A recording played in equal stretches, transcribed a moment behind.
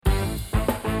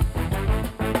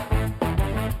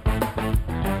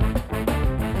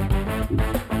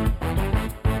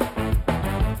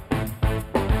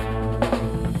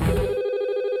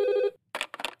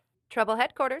Trouble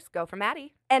Headquarters. Go for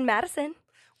Maddie. And Madison.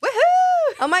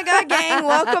 Woohoo! Oh my God, gang,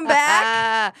 welcome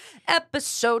back.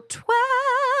 Episode 12.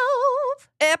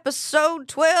 Episode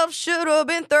 12 should have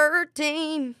been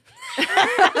 13.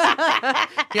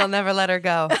 You'll never let her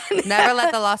go. Never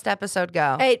let the lost episode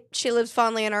go. Hey, she lives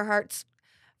fondly in our hearts.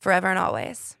 Forever and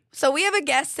always. So we have a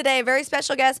guest today, a very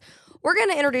special guest. We're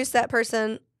going to introduce that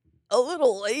person a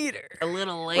little later. We're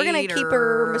going to keep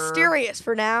her mysterious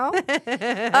for now.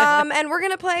 And we're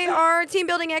going to play our team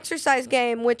building exercise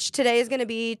game, which today is going to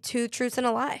be 2 truths and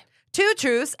a lie. 2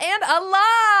 truths and a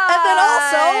lie. And then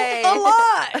also a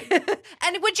lie.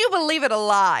 And would you believe it, a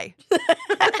lie?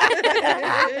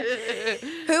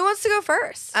 Who wants to go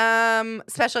first?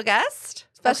 Special guest?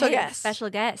 Special Okay, guest. Special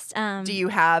guest. Do you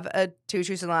have a 2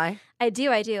 truths and a lie? I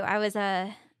do. I was,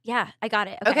 yeah, I got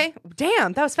it. Okay.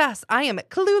 Damn, that was fast. I am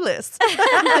clueless. Does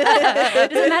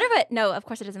it matter what? No, of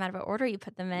course it doesn't matter what order you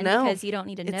put them in because you don't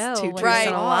need to It's know. 2 what truths they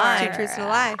and a are. lie. 2 truths and a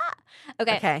lie.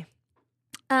 Okay.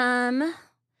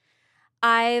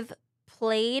 I've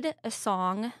played a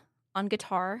song on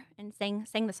guitar and sang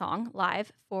the song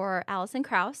live for Alison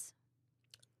Krauss.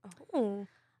 Oh.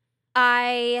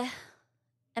 I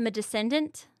am a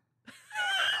descendant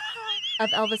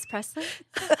of Elvis Presley.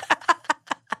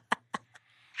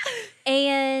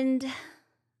 And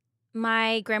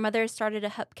my grandmother started a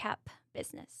hubcap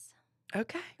business.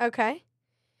 Okay.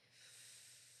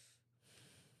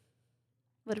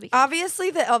 What do we got?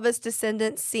 Obviously, the Elvis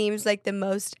descendant seems like the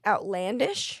most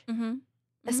outlandish, Mm-hmm.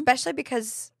 especially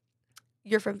because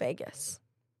you're from Vegas.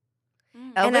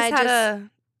 Mm. And Elvis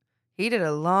he did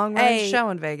a long running Hey. show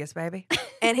in Vegas, baby.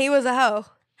 And he was a hoe.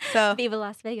 So, Viva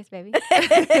Las Vegas, baby.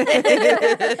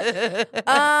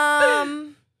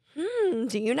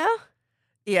 do you know?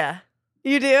 Yeah,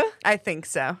 You do? I think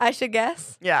so. I should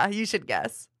guess. Yeah, you should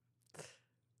guess.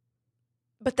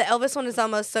 But the Elvis one is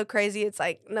almost so crazy, it's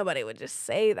like nobody would just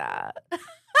say that.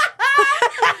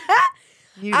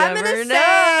 You I'm never going to know.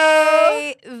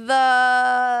 say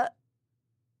the...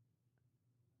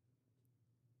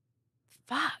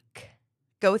 Fuck.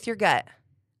 Go with your gut.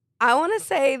 I want to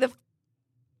say the...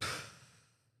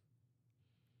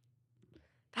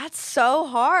 That's so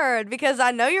hard because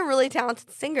I know you're a really talented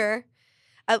singer.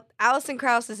 Alison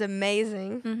Krauss is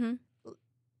amazing. Mm-hmm.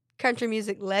 Country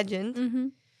music legend. Mm-hmm.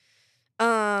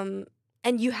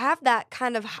 And you have that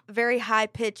kind of very high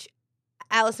pitch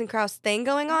Alison Krauss thing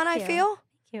going on, I Thank you. feel.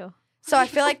 Thank you. So I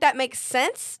feel like that makes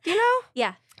sense, do you know?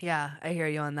 Yeah. Yeah, I hear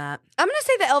you on that. I'm going to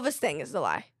say the Elvis thing is the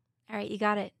lie. All right, you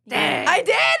got it. You got Dang. it. I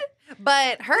did?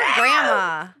 But her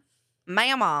grandma,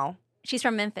 Mama, She's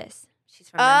from Memphis. she's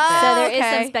from Oh, Memphis. So there is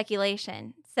okay. some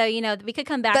speculation. So, we could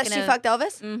come back That in she a... fucked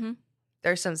Elvis? Mm-hmm.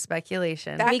 There's some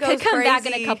speculation. That We goes could come back in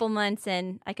a crazy. couple months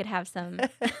and I could have some...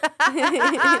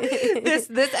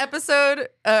 this episode,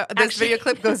 this video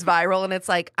clip goes viral, and it's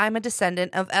like, I'm a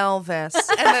descendant of Elvis,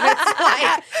 and then it's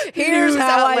like, Here's news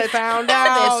how I outlets, found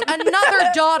Elvis, out.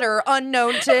 another daughter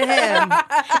unknown to him.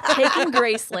 Taking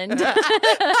Graceland.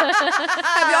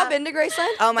 Have y'all been to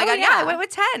Graceland? Oh my Oh, God, yeah, yeah. I went with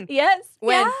 10. Yes.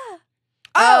 When? Yeah.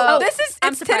 Oh, Oh, I'm it's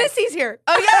surprised. Tennessee's here.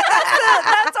 Oh yeah,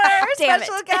 that's our Damn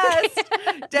special it.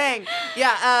 guest. Dang,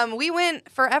 yeah. We went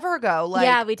forever ago. Like,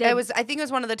 Yeah, we did. I think it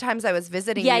was one of the times I was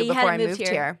visiting Yeah, you you before I hadn't moved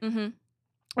moved here. Mm-hmm.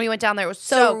 We went down there. It was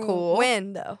so cool.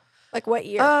 When, though? Like, what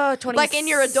year? 20, Like in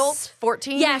your adult?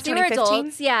 14? Yeah, so we were 2015?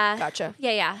 adults. Yeah. Gotcha.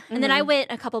 Yeah. And then I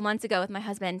went a couple months ago with my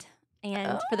husband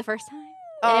and for the first time.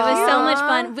 Oh. And it was so much Aw.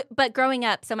 fun. But growing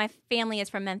up, so my family is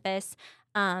from Memphis.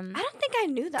 I don't think I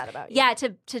knew that about you. Yeah,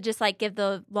 to just like give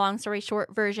the long story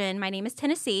short version, my name is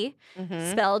Tenasie,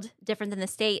 Mhm. spelled different than the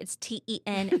state. It's Tenasie.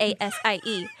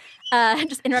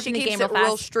 Just interrupting She the keeps game real it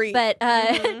real fast. street. But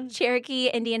Mhm. Cherokee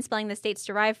Indian spelling the state's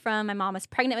derived from. My mom was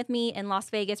pregnant with me in Las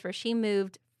Vegas, where she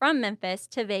moved from Memphis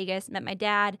to Vegas. Met my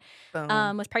dad,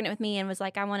 Boom. was pregnant with me, and was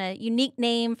like, I want a unique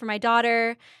name for my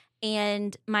daughter.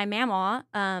 And my mama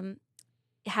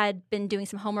had been doing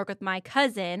some homework with my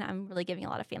cousin. I'm really giving a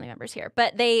lot of family members here,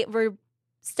 but they were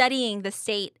studying the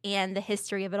state and the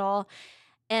history of it all.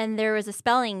 And there was a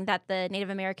spelling that the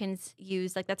Native Americans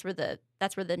used, like that's where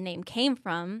the name came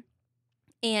from.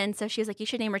 And so she was like, you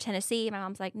should name her Tenasie. My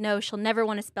mom's like, no, she'll never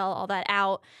want to spell all that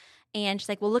out. And she's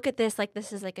like, well, look at this. Like,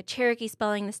 this is like a Cherokee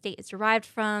spelling the state is derived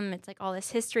from. It's like all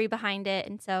this history behind it.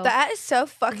 And so That is so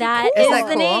fucking that cool. is Is that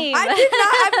the cool? name. I did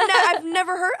not. I've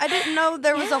never heard. I didn't know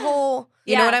there was a whole.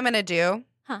 You know Yeah. what I'm going to do?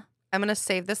 Huh. I'm going to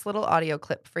save this little audio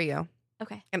clip for you.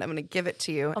 Okay. And I'm going to give it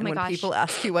to you. Oh and my when gosh. people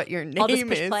ask you what your name I'll just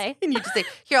push is, play. and you just say,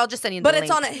 here, I'll just send you But the it's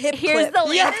link. on a hip Here's clip. the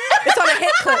link. Yeah, it's on a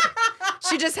hip clip.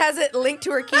 She just has it linked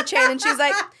to her keychain, and she's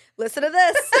like, listen to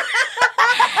this.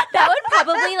 That would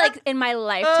probably, like, in my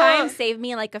lifetime, save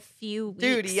me, like, a few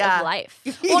weeks of life.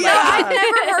 Well, no, I've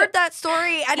never heard that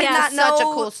story. I did not know. Such a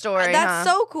cool story. That's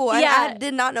so cool. I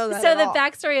did not know that So at the all.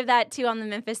 backstory of that, too, on the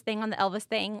Memphis thing, on the Elvis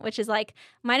thing, which is, like,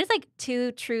 mine is, like,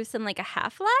 2 truths and, like, a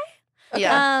half lie.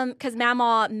 Yeah. Because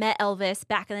Mamaw met Elvis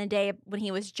back in the day when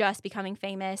he was just becoming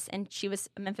famous, and she was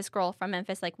a Memphis girl from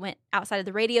Memphis, like, went outside of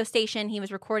the radio station he was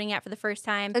recording at for the first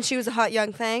time. And she was a hot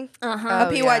young thing. Uh-huh.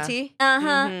 A PYT.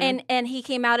 And he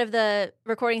came out of the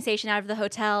recording station, out of the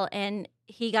hotel, and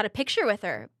he got a picture with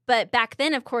her. But back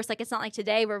then, of course, like, it's not like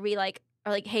today where we, like,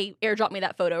 are like, hey, airdrop me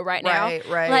that photo right now.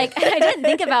 Right. Like, I didn't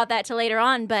think about that till later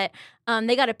on, but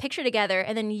they got a picture together,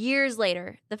 and then years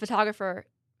later, the photographer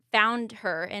found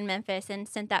her in Memphis and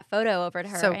sent that photo over to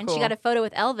her. So and cool. she got a photo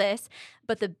with Elvis.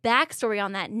 But the backstory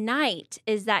on that night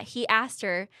is that he asked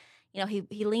her, you know, he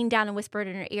leaned down and whispered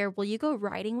in her ear, will you go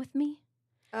riding with me?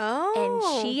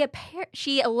 Oh. And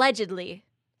she allegedly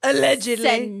Allegedly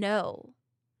said no.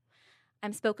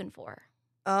 I'm spoken for.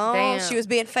 Oh, Damn. she was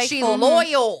being faithful. She's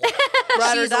loyal.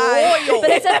 Ride or She's die. loyal. But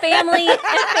it's a family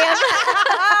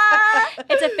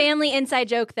it's a family inside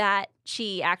joke that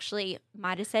she actually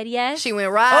might have said yes. She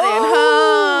went riding,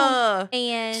 Oh. huh?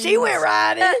 And She went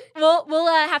riding. We'll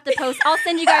have to post. I'll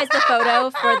send you guys the photo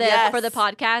for the Yes. for the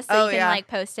podcast so you can yeah. like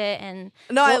post it and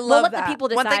No, I we'll love let that. the people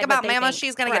decide. One thing about what they Mama, think.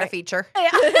 she's gonna get a feature.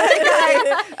 Yeah.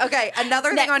 Okay, another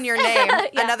thing Next. on your name.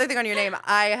 Yeah. Another thing on your name.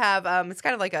 I have it's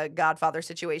kind of like a Godfather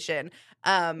situation. He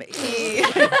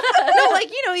no,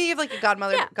 like you have like a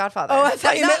godmother, Yeah. Godfather. Oh, I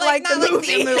thought you Not meant like the not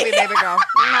movie. the movie, baby girl.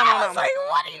 I was No. like,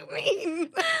 what do you mean?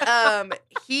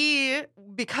 He,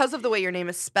 because of the way your name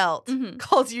is spelt, Mhm.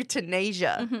 calls you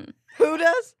Tenasie. Mhm. Who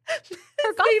does? Her His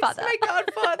name's godfather. my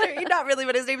godfather. He's not really,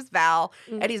 but his name's Val,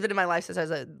 and he's been in my life since I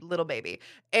was a little baby.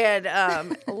 And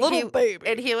baby.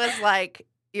 and he was like,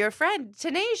 "Your friend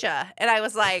Tenasie," and I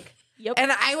was like, Yep.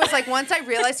 and I was like, once I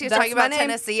realized he was That's talking my about name.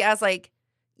 Tennessee, I was like,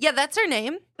 yeah, that's her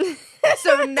name.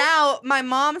 So now my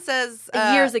mom says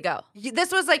Years ago.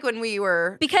 This was like when we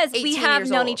were Because we 18 have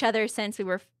years known old. each other since we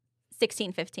were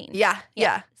 16, 15. Yeah.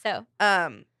 So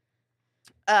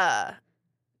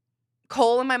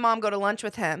Cole and my mom go to lunch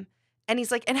with him, and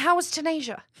he's like, "And how was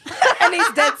Tenasie?" And he's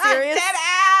dead serious. Dead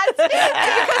ass. And because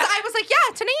I was like, "Yeah,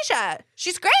 Tenasie,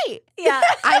 she's great." yeah.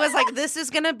 I was like, "This is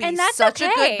gonna be And that's such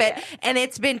a okay. good bit," and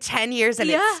it's been 10 years, and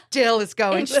Yeah. it still is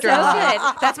going It's so strong. good.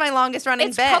 That's my longest running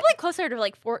It's bit. probably closer to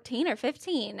like 14 or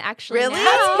 15 actually. Really? now.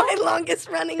 That's my longest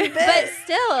running bit. But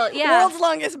still, yeah. World's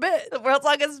longest bit. the world's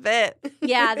longest bit.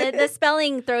 Yeah, the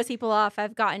spelling throws people off.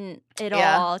 I've gotten it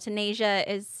Yeah. all. Tenasia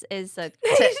is a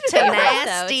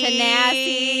Tenacity.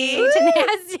 Tenacity.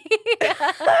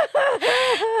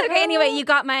 Okay, anyway, you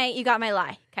got my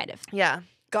lie, kind of. Yeah.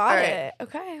 Got All right. it.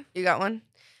 Okay. You got one?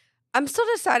 I'm still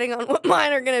deciding on what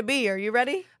mine are going to be. Are you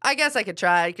ready? I guess I could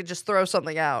try. I could just throw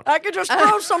something out. I could just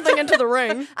throw something into the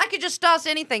ring. I could just toss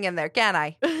anything in there, can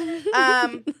I?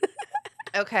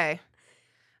 Okay.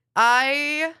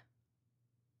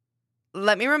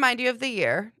 Let me remind you of the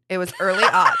year. It was early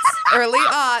aughts.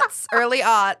 Early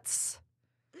aughts.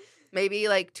 Maybe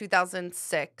like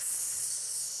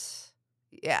 2006.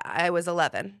 Yeah, I was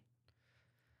 11.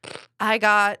 I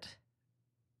got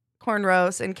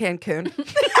cornrows in Cancun.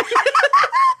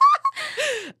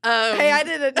 Hey, I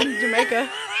did it in Jamaica.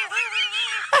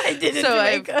 I did it in So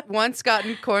Jamaica. I've once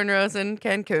gotten cornrows in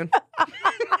Cancun.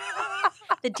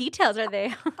 The details are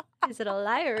there. Is it a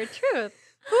lie or a truth?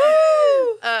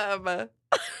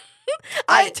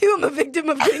 I too am a victim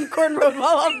of getting cornrowed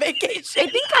while on I vacation.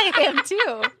 think I am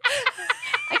too.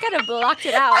 I kind of blocked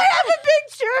it out. I have a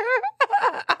picture.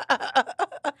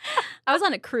 I was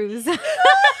on a cruise.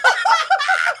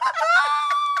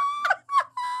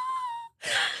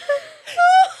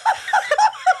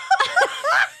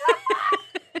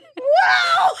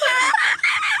 Wow.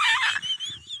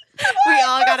 We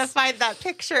all gotta find that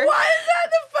picture. Why is that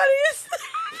the funniest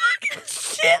fucking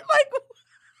shit? Like,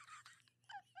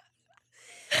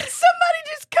 somebody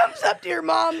just comes up to your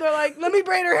mom. They're like, "Let me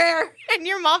braid her hair." And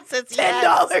your mom says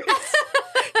 $10.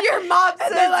 Your mom And they're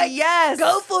says like, yes.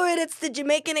 "Go for it. It's the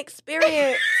Jamaican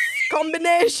experience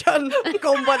combination."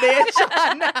 Combination.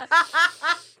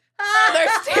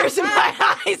 There's tears in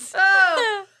my eyes.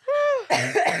 Oh.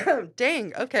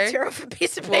 Dang, okay. Tear off a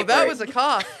piece of paper. Well, that was a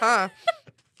cough, huh?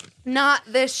 Not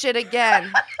this shit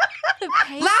again.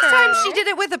 Paper. Last time she did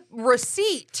it with a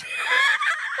receipt.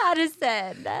 That is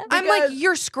sad. I'm like,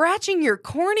 you're scratching your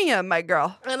cornea, my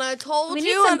girl. And I told We need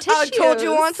you, some and I told you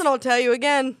tissues. once, and I'll tell you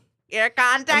again. Your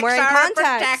contacts I'm wearing are contacts. a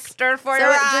protector for So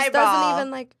your it just eyeball. doesn't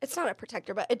even like, it's not a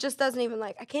protector, but it just doesn't even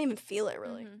like, I can't even feel it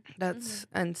really. That's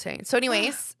insane. So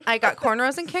anyways, I got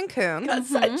cornrows in Cancun. Got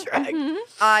sidetracked.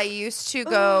 I used to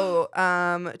go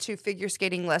to figure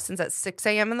skating lessons at 6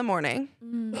 a.m. in the morning.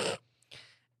 6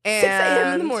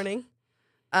 a.m. in the morning.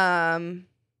 I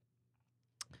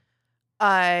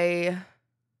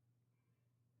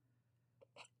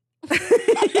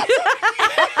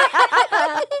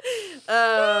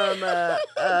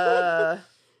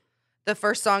the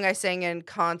first song I sang in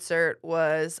concert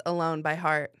was Alone by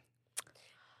Heart.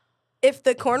 If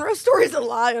the cornrow story is a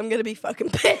lie, I'm going to be fucking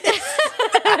pissed.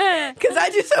 Because I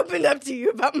just opened up to you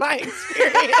about my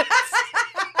experience.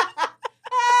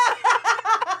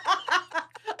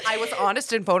 I was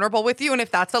honest and vulnerable with you, and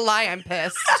if that's a lie, I'm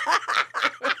pissed.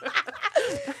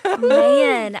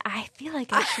 Man, I feel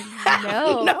like I should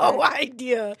know. No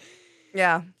idea.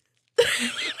 Yeah.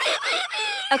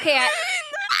 Okay,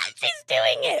 She's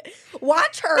doing it.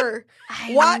 Watch her.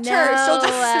 I Watch her. She'll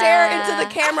just know. stare into the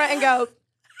camera and go.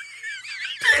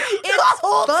 The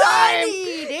whole time.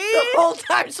 The whole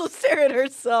time she'll stare at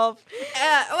herself.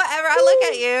 Whatever. I look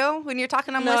at you when you're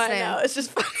talking. I'm No, listening. I know. It's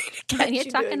just funny to catch When you're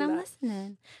you talking, doing I'm that.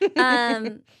 listening.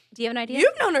 Do you have an idea?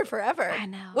 You've known her forever. I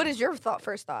know. What is your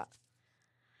first thought?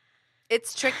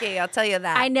 It's tricky. I'll tell you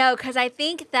that. I know, because I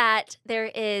think that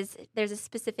there's a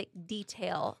specific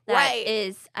detail that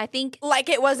is. Right. I think Like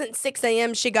it wasn't 6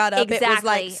 a.m. she got up. exactly, It was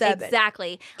like 7.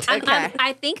 exactly. Okay.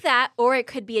 I think that, or it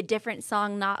could be a different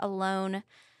song, not Alone,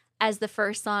 as the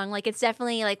first song. Like it's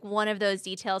definitely like one of those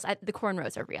details. The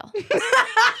cornrows are real.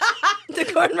 The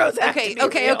cornrows have to be real.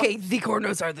 okay. The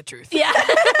cornrows are the truth. Yeah.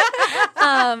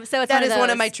 So it's That one is of one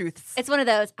of those. my truths. It's one of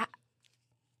those.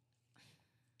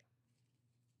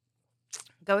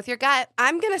 Go with your gut.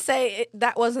 I'm going to say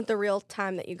that wasn't the real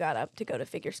time that you got up to go to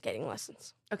figure skating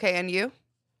lessons. Okay, and you?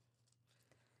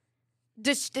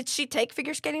 Did she take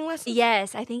figure skating lessons?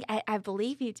 Yes, I think I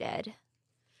believe you did.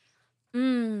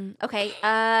 Okay.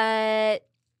 Yeah,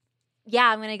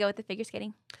 I'm gonna go with the figure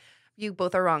skating. You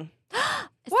both are wrong.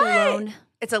 It's What? Alone.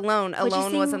 It's Alone. What'd you Alone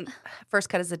sing? wasn't. First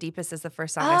Cut is the Deepest is the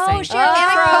first song Oh, I sang. shit. And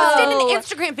I posted Oh. an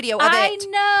Instagram video of I it.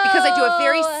 know Because I do a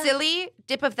very silly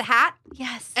dip of the hat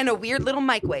Yes. and a weird little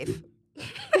microwave.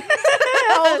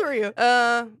 How old were you?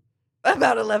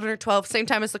 About 11 or 12, same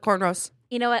time as the cornrows.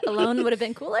 You know what? Alone would have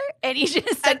been cooler, and you should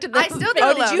have stuck to the. I still do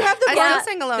Oh, Alone. did you have the I corn- still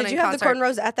sang Alone Did in you have concert. the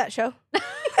cornrows at that show?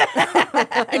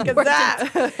 Because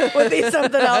that would be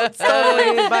something else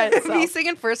totally by Me itself.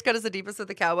 singing First Cut is the Deepest with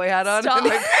the cowboy hat on. Stop. And the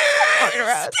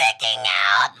cornrows. Sticking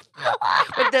out.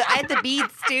 I had the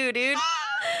beads too, dude.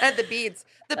 I had the beads.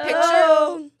 The picture.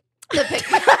 Oh. The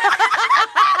picture.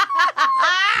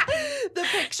 The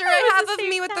picture I have of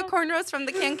me with the cornrows from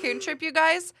the Cancun trip, you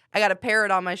guys. I got a parrot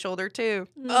on my shoulder too.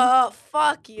 Oh,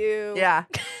 fuck you. Yeah.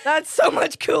 That's so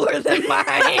much cooler than mine.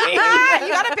 You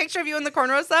got a picture of you in the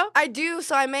cornrows though? I do.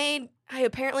 So I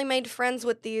apparently made friends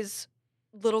with these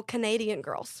little Canadian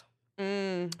girls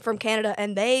from Canada,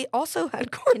 and they also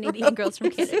had cornrows. Canadian girls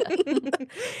from Canada.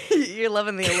 You're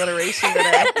loving the alliteration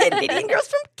today. Canadian girls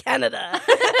from Canada.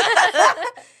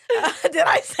 Did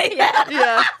I say that?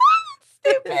 Yeah.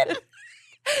 Stupid.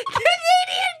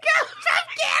 Canadian girl from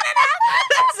Canada.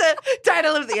 That's the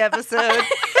title of the episode. I'm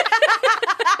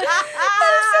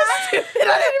so stupid. I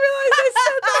didn't realize I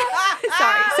said that.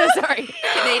 Sorry, so sorry.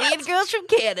 Canadian girls from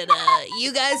Canada.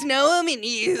 You guys know them and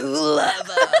you love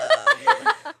them.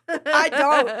 I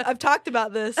don't. I've talked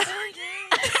about this.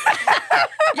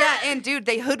 Yeah, and dude,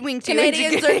 they hoodwinked you.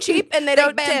 Canadians are cheap and they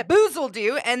don't tip. bamboozled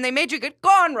you, and they made you get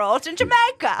cornrows in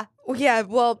Jamaica. Yeah,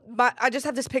 well, I just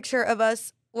have this picture of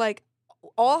us, like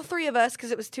all three of us,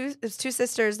 because it was two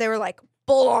sisters. They were like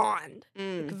blonde,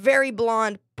 very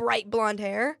blonde, bright blonde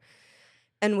hair,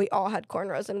 and we all had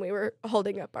cornrows, and we were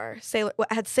holding up our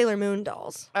had Sailor Moon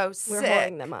dolls. Oh, We were sick.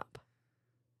 holding them up,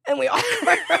 and we all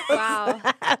had cornrows. Wow.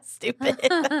 Stupid.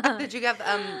 Did you have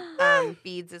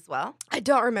beads as well? I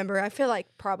don't remember. I feel like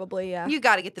probably yeah. You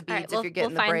got to get the All beads right, if you're getting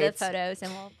we'll the find braids. the photos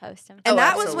and we'll post them. And Oh,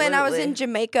 that was when I was in absolutely.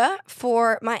 Jamaica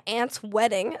for my aunt's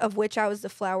wedding, of which I was the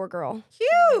flower girl.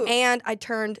 Cute. And I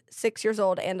turned 6 years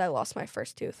old and I lost my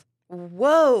first tooth.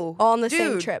 Whoa. All on the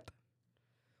same Dude. trip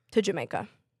to Jamaica.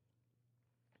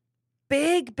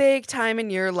 Big time in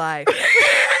your life.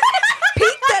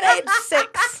 Peaked at age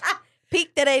 6.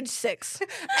 Peaked at age 6.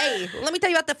 Hey, let me tell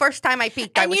you about the first time I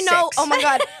peaked. I And was you know, 6. oh my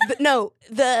God,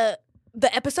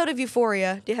 the episode of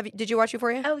Euphoria. Did you watch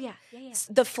Euphoria? Oh yeah.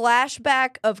 The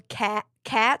flashback of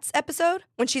Kat's episode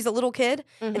when she's a little kid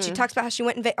and she talks about how she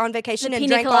went on vacation The and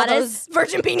pina drank all coladas? those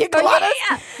virgin pina coladas.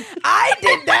 yeah. I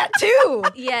did that too.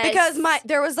 Yes. Because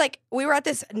there was we were at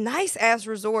this nice ass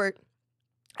resort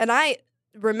And I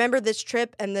remember this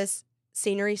trip and this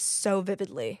scenery so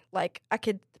vividly. Like, I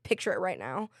could picture it right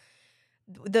now.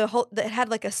 It had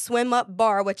like a swim up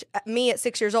bar, which me at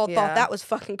 6 years old thought that was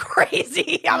fucking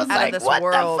crazy. I was like, what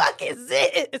the fuck is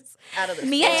this? Out of this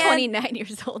me at 29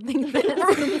 years old think that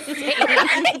is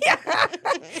insane. Yeah.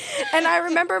 And I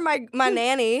remember my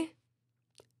nanny,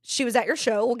 she was at your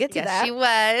show. We'll get to that. She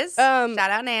was. Shout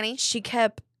out nanny. She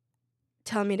kept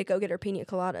telling me to go get her pina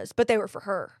coladas, but they were for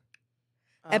her.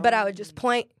 But I would just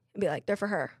point and be like, they're for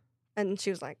her. And she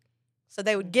was like, so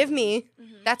they would give me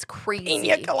that's crazy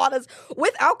pina coladas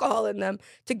with alcohol in them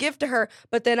to give to her,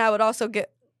 but then I would also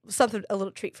get a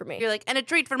little treat for me. You're like, and a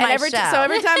treat for my show. So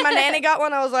every time my nanny got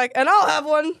one, I was like, and I'll have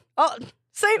one.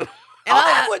 Same.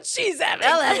 I'll have what she's having.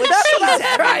 I'll have what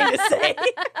she's trying to say.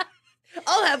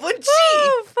 I'll have what she.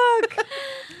 Oh, fuck.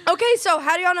 Okay, so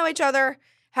how do y'all know each other?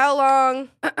 How long?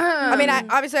 I mean,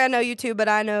 obviously I know you two, but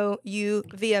I know you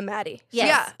via Maddie.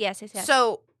 Yes. Yes.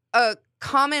 So a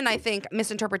common, I think,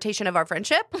 misinterpretation of our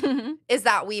friendship is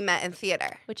that we met in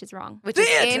theater. Which is wrong. Which is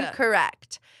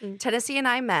incorrect. Tenasie and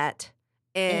I met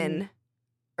in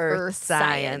Earth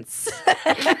Science.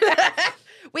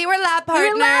 We were lab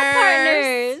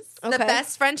partners. The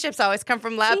best friendships always come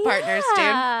from lab partners,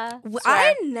 dude.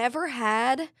 I never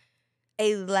had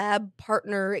a lab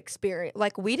partner experience.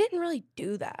 Like, we didn't really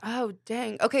do that. Oh,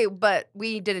 dang. Okay, but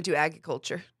we didn't do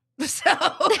agriculture. So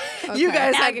you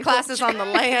guys had classes on the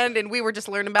land, and we were just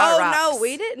learning about rocks. Oh, no,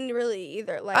 we didn't really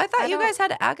either. Like, I thought you guys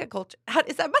had agriculture.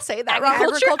 Is that, am I saying that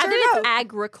agriculture? wrong? I think it's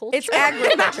agriculture. It's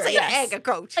agriculture, yes.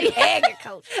 Agriculture.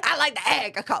 Agriculture. I like the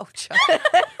agriculture.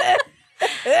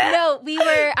 No,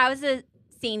 I was a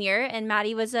senior, and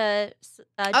Maddie was a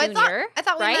junior. I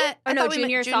thought we right? met.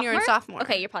 Junior, and sophomore.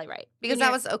 Okay, you're probably right. Because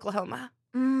that was Oklahoma.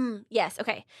 Yes.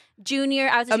 Okay. Junior.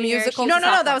 I was a junior. Musical. No.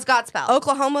 That was Godspell.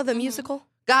 Oklahoma, the musical.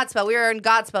 Godspell. We were in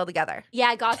Godspell together.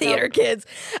 Yeah, Godspell. Theater kids.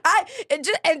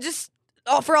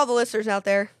 For all the listeners out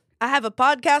there, I have a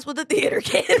podcast with a theater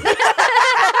kid.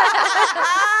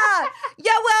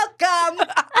 You're welcome.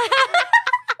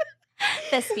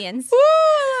 Thespians. Woo,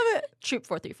 I love it. Troop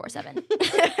 4347.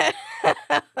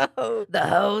 The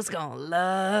hoes gonna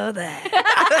love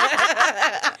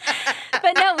that.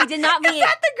 But no, we did not meet. Is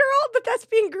that the girl, the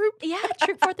thespian group? Yeah,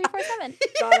 Troop 4347.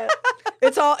 Got it.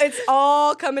 It's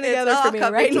all coming together for me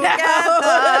right now.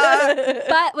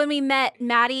 But when we met,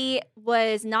 Maddie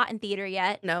was not in theater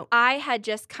yet. No. I had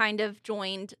just kind of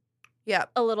joined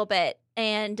a little bit.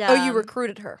 And you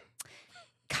recruited her.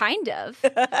 Kind of.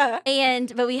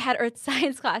 But we had Earth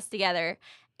Science class together.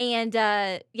 And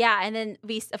and then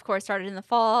we, of course, started in the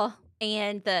fall.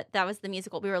 And that was the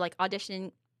musical. We were like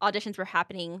auditions were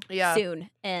happening soon.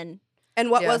 And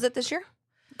what was it this year?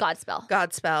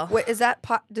 Godspell. Wait, is that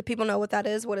do people know what that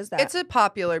is? What is that? It's a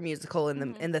popular musical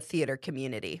in the theater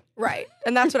community. Right.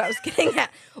 And that's what I was getting at.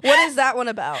 What is that one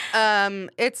about?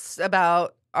 It's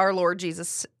about our Lord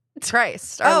Jesus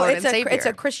Christ, our Lord and Savior. It's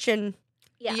a Christian.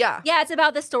 Yeah, it's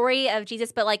about the story of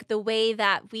Jesus, but like the way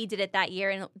that we did it that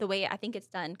year and the way I think it's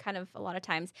done kind of a lot of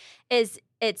times is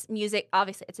it's music.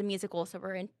 Obviously, it's a musical, so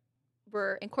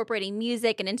we're incorporating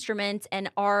music and instruments,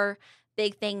 and our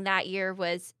big thing that year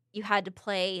was you had to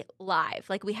play live.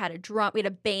 Like we had a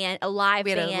band, a live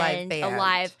band.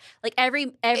 Like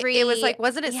every it was like,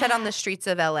 wasn't it set on the streets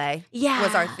of LA? Yeah.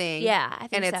 Was our thing. Yeah, I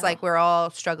think and it's like we're all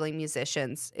struggling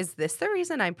musicians. Is this the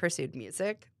reason I pursued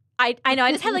music? I know.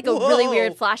 I just had like a really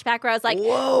weird flashback where I was like,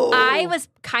 Whoa. I was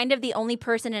kind of the only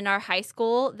person in our high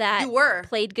school that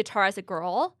played guitar as a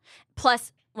girl,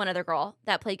 plus one other girl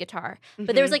that played guitar.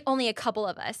 But there was like only a couple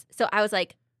of us. So I was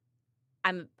like,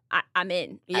 I'm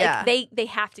in. Yeah. Like, they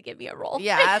have to give me a role.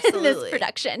 Yeah, absolutely. In this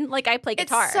production. Like I play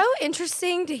guitar. It's so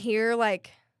interesting to hear like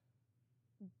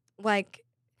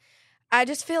I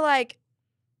just feel like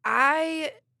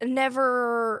I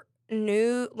never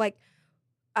knew, like,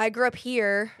 I grew up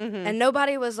here and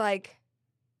nobody was like,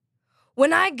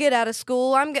 when I get out of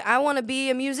school, I want to be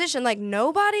a musician. Like,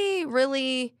 nobody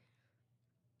really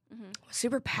was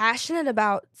super passionate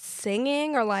about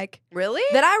singing or like. Really?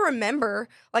 That I remember,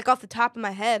 like, off the top of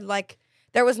my head. Like,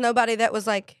 there was nobody that was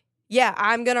like, yeah,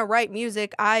 I'm going to write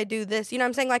music. I do this. You know what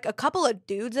I'm saying? Like, a couple of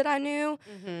dudes that I knew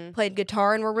played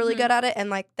guitar and were really good at it. And,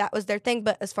 like, that was their thing.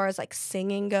 But as far as, like,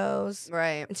 singing goes.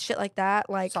 Right. And shit like that.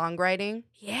 Like. Songwriting.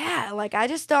 Yeah. Like, I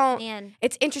just don't. Man.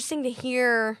 It's interesting to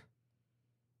hear.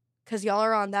 Because y'all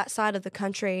are on that side of the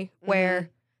country where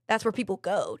that's where people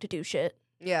go to do shit.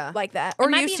 Yeah. Like that. Or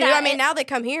used to. I mean, now they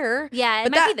come here. Yeah.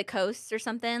 It might be the coast or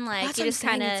something. Like, that's you just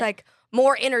kind of. It's like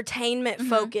more entertainment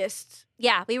focused.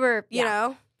 Yeah. We were. You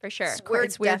know? for sure. We're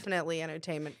definitely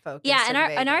entertainment focused. Yeah,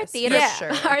 and our theater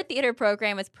our theater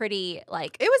program was pretty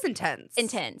like it was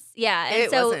intense. Yeah,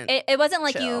 and so it wasn't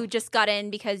like chill. You just got in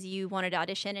because you wanted to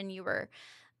audition and you were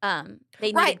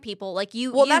they needed people like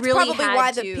you. Well, you that's really probably had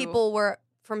why to, the people were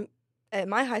from at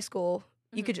my high school.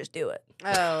 You could just do it.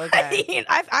 Oh, okay. I mean,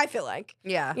 I feel like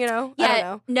yeah, you know. Yeah, I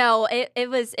don't know. No, it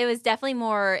was definitely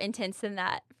more intense than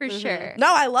that for sure.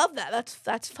 No, I love that.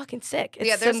 That's fucking sick.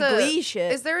 It's some Glee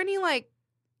shit. Is there any like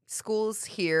schools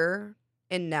here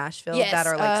in Nashville that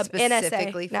are like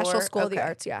specifically NSA, for National School of the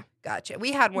Arts? Yeah, gotcha.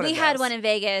 We had one. We had one in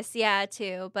Vegas,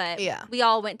 too. But yeah, we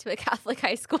all went to a Catholic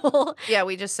high school. Yeah,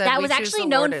 we just said that was actually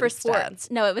known for sports.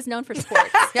 No, it was known for sports.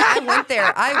 Yeah,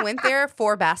 I went there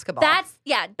for basketball. That's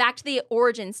back to the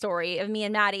origin story of me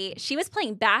and Maddie. She was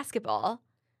playing basketball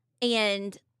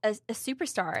and a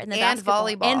superstar in the basketball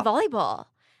and volleyball.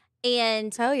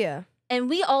 And hell yeah. And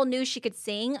we all knew she could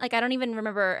sing. Like, I don't even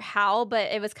remember how,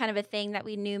 but it was kind of a thing that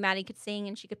we knew Maddie could sing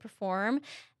and she could perform.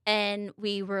 And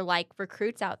we were like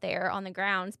recruits out there on the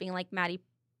grounds being like, Maddie,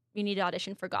 you need to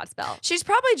audition for Godspell. She's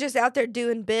probably just out there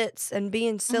doing bits and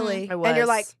being silly. Mm-hmm. And you're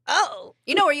like, oh,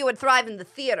 you know where you would thrive in the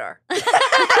theater.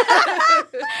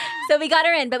 So we got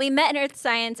her in, but we met in Earth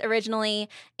Science originally.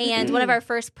 And one of our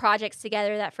first projects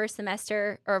together that first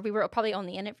semester, or we were probably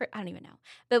only in it for, I don't even know.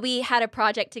 But we had a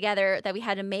project together that we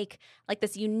had to make like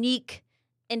this unique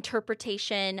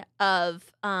interpretation of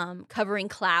covering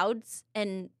clouds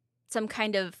and some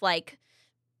kind of like,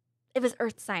 it was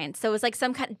Earth Science. So it was like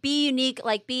some kind, be unique,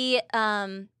 like be,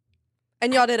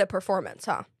 and y'all did a performance,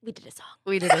 huh? We did a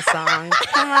song.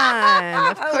 Come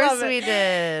on. Of course we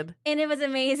did. And it was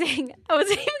amazing. I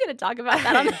wasn't even going to talk about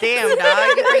that on the Damn, dog.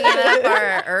 You're bringing up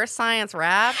our Earth Science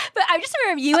rap. But I just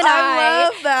remember you and I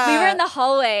love that. We were in the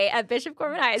hallway at Bishop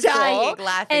Gorman High School. Dying,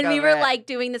 laughing and we over were it. like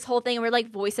doing this whole thing. And we are like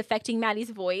voice affecting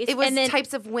Maddie's voice. It was and then,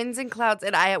 types of winds and clouds.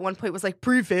 And I at one point was like,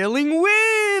 prevailing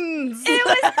winds. It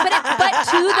was,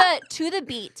 but to the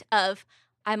beat of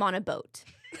I'm on a boat.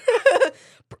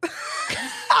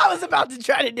 I was about to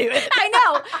try to do it. I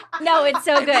know. No, it's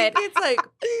so good. It's like,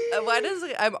 why does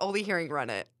I'm only hearing Run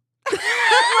It? What is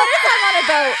I'm on a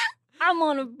boat? I'm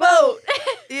on a boat.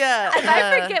 Yeah.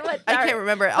 I forget what I can't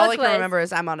remember. All I can was. remember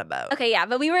is I'm on a boat. Okay, yeah,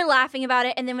 but we were laughing about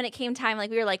it, and then when it came time,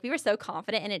 we were so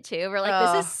confident in it too. We're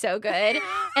like, this is so good.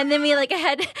 And then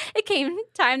it came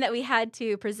time that we had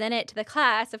to present it to the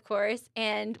class, of course,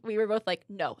 and we were both like,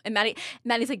 no. And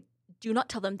Maddie's like, do not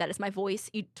tell them that is my voice.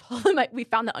 You told them we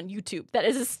found that on YouTube. That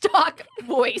is a stock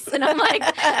voice. And I'm like,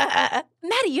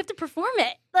 Maddie, you have to perform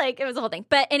it. Like, it was a whole thing.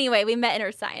 But anyway, we met in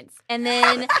Earth Science. And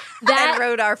then and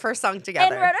wrote our first song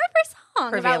together.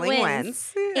 About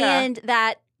winds. Yeah. And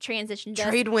that transitioned to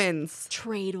Trade Winds.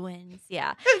 Trade Winds,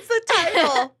 yeah. It's the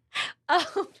title.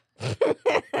 And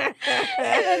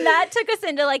then that took us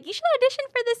into like, you should audition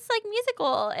for this like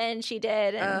musical. And she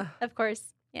did. And of course,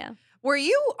 yeah. Were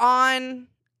you on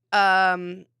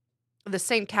the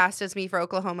same cast as me for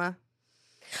Oklahoma?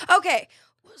 Okay,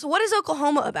 so what is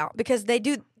Oklahoma about? Because they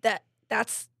do that.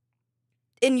 That's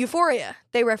in Euphoria.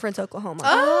 They reference Oklahoma.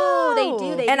 Oh,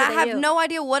 they do. I have no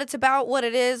idea what it's about. What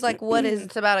it is like? What is?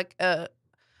 It's about a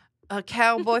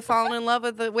cowboy falling in love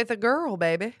with a girl,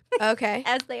 baby. Okay,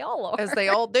 as they all are, as they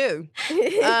all do.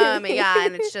 Yeah,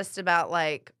 and it's just about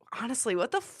like. Honestly,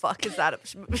 what the fuck is that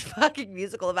fucking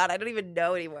musical about? I don't even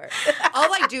know anymore.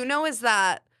 All I do know is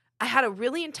that I had a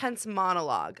really intense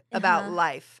monologue about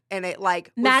life, and it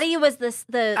like Maddie was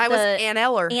I was Aunt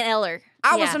Eller. Aunt Eller.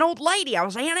 I was an old lady. I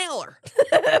was Aunt Eller.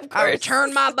 I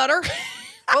returned my butter.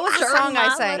 What was the song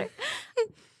I sang?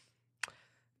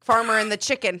 Farmer and the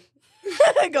Chicken.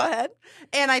 Go ahead.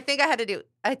 And I think I had to do.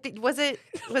 Was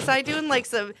I doing like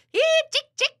some chick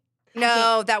chick?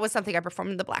 No, that was something I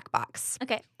performed in the Black Box.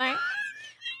 Okay, all right.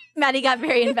 Maddie got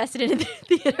very invested in the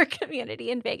theater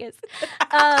community in Vegas.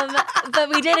 But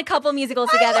we did a couple musicals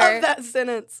together. I love that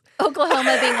sentence.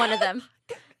 Oklahoma being one of them.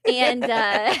 And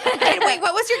wait,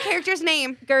 what was your character's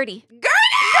name? Gertie.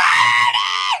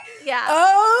 Yeah.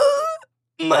 Oh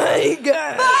my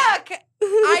God. Fuck!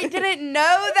 I didn't know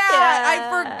that. Yeah.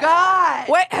 I forgot.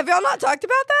 Wait, have y'all not talked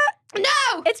about that?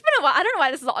 No. It's been a while. I don't know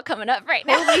why this is all coming up right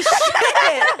now. Holy shit.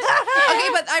 Okay,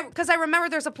 but because I remember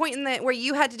there's a point in that where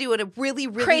you had to do a really,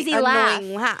 really crazy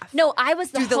annoying laugh. No, I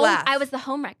was the laugh. I was the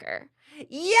homewrecker.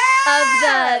 Yeah. Of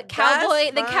the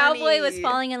cowboy. That's the cowboy was funny.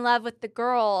 falling in love with the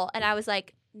girl, and I was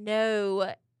like,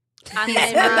 no. I'm And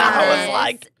gonna do I was this.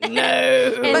 like, no.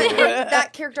 And But then-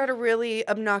 that character had a really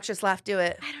obnoxious laugh. Do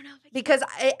it. I don't know. Because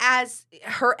as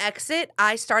her exit,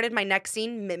 I started my next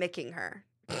scene mimicking her.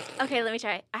 Okay, let me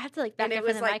try. I have to like back And it up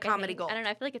was from the like mic. comedy I gold. don't know.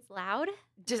 I feel like it's loud.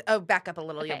 Just back up a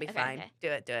little. Okay, You'll be okay, fine. okay.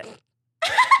 Do it.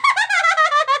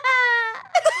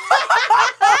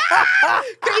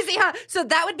 Yeah. So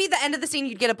that would be the end of the scene.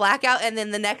 You'd get a blackout, and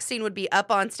then the next scene would be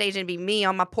up on stage and be me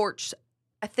on my porch.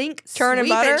 I think churning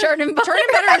butter or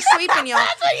sweeping, y'all.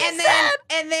 That's what you said.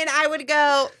 And then I would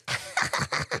go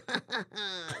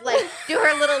like do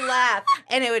her little laugh,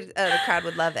 and it would the crowd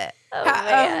would love it. Oh,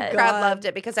 man. The crowd loved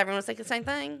it because everyone was like the same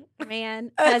thing.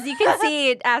 Man, as you can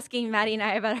see, asking Maddie and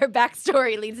I about our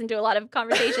backstory leads into a lot of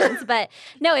conversations. But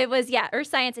no, it was Earth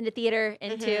Science into theater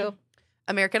into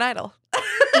American Idol.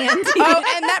 And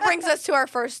that brings us to our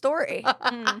first story.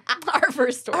 Our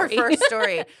first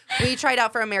story. We tried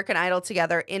out for American Idol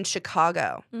together in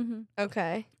Chicago. Mm-hmm.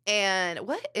 Okay. And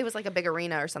it was like a big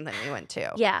arena or something we went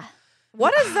to. Yeah.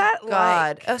 What is that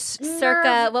like?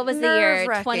 Circa, what was the year?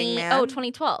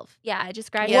 2012. Yeah, I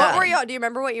just graduated. What were y'all? Do you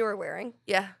remember what you were wearing?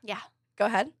 Yeah. Go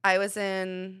ahead.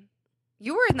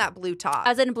 You were in that blue top. I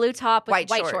was in a blue top with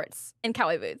white shorts and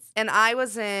cowboy boots. And I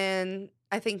was in,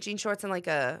 I think, jean shorts and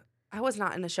I was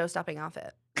not in a show-stopping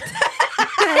outfit.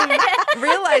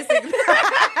 Realizing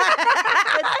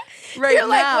that right You're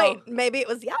now. like, wait, maybe it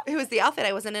was the outfit. It was the outfit.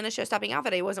 I wasn't in a show-stopping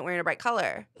outfit. I wasn't wearing a bright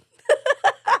color.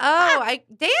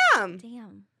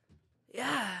 Damn.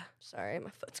 Yeah. Sorry, my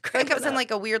foot's I cramping think I was in up.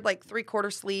 like a weird like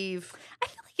 3/4 sleeve. I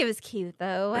feel like it was cute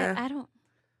though. Yeah. I don't.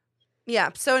 Yeah.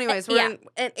 So anyways, we're in,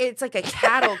 and it's like a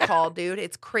cattle call, dude.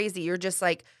 It's crazy. You're just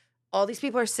like, all these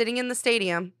people are sitting in the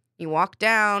stadium. You walk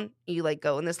down, you like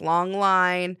go in this long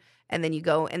line, and then you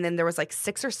go, and then there was like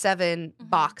 6 or 7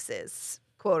 boxes,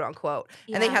 quote unquote.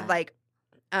 Yeah. And they had like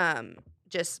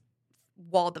just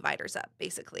wall dividers up,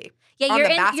 basically. Yeah, on you're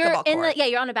the in basketball court.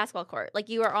 you're on a basketball court. Like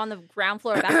you are on the ground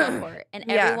floor of a basketball court, and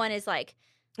everyone is like,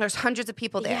 There's hundreds of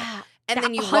people there. yeah. And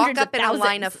then you walk Hundreds of up in a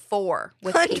line of thousands. 4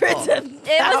 with Hundreds people. of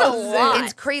It was a lot.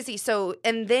 It's crazy. So,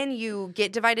 and then you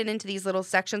get divided into these little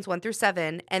sections 1 through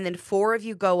 7, and then 4 of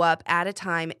you go up at a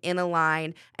time in a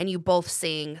line, and you both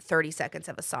sing 30 seconds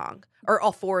of a song. Or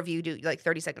all 4 of you do like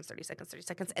 30 seconds, 30 seconds, 30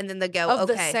 seconds, and then they go, Of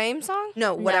okay. the same song?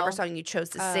 No, whatever No. song you chose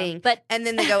to sing. But And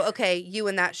then they go, okay, you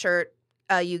in that shirt,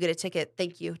 you get a ticket.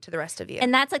 Thank you to the rest of you.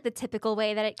 and that's like the typical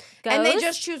way that it goes. And they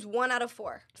just choose 1 out of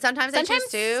 4. sometimes they choose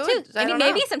 2. I mean, don't know.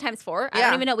 maybe sometimes 4. I Yeah.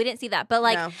 don't even know. We didn't see that. But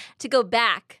like No. to go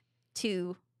back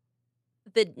to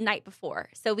the night before.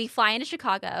 So we fly into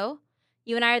Chicago.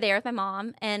 You and I are there with my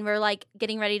mom, and we're like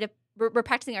getting ready to. We're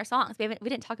practicing our songs. We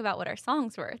didn't talk about what our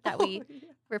songs were that we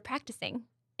were practicing.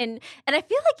 And I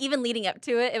feel like even leading up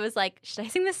to it, it was like, should I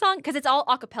sing this song? Because it's all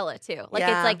a cappella too. Like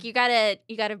Yeah. it's like you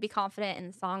gotta be confident in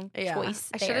the song choice.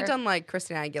 I should have done like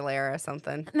Christina Aguilera or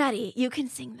something. Maddie, you can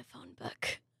sing the phone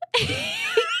book.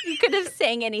 You could have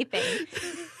sang anything.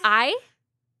 I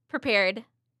prepared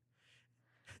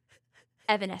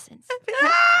Evanescence.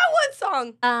 What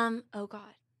song? Oh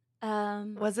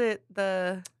God. Was it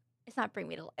the It's not Bring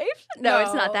Me to Life. No,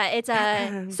 it's not that.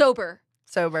 It's Sober.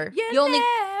 Sober? You You only-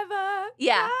 never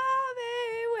Yeah. love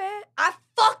me when- I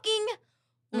fucking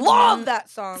love that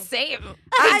song. Same.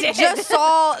 I just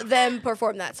saw them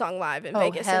perform that song live in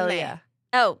Vegas hell in May. yeah.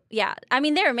 Oh, yeah. I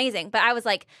mean, they're amazing, but I was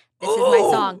like, this is my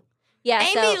Ooh. song. Yeah.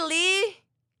 Amy so, Lee.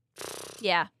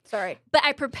 yeah. Sorry. But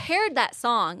I prepared that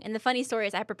song. And the funny story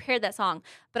is I prepared that song,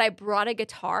 but I brought a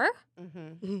guitar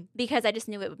Mm-hmm. because I just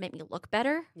knew it would make me look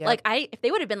better. Yeah. Like if they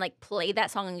would have been like played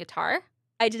that song on guitar,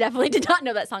 I definitely did not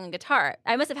know that song on guitar.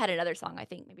 I must have had another song, I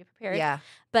think, maybe prepared. Yeah.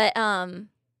 But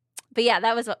yeah,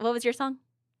 that was what was your song?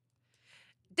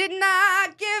 Did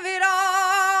not give it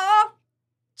all.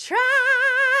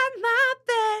 Try my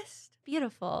best.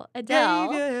 Beautiful. Adele.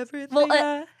 Gave you everything Well,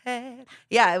 I had.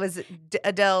 Yeah, it was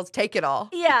Adele's "Take It All."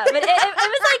 Yeah, but it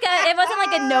was it wasn't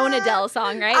like a known Adele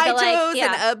song, right? I But like, chose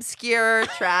yeah. an obscure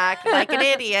track like an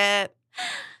idiot.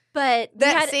 But we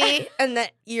That had- see, and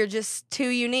that you're just too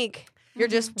unique. You're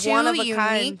just Too one of a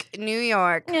unique New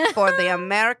York for the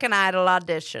American Idol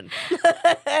audition.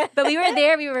 kind. But we were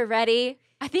there. We were ready.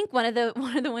 I think one of the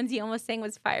ones you almost sang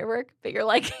was Firework, but you're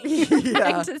like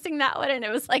trying to sing that one, and it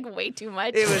was like way too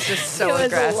much. It was just so It was a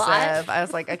aggressive. lot. I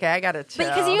was like, okay, I gotta chill.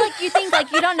 But because you think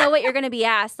like you don't know what you're going to be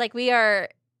asked. Like we are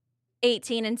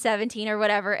 18 and 17 or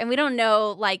whatever, and we don't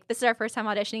know. Like this is our first time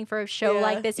auditioning for a show Yeah.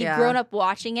 like this. You've Yeah. grown up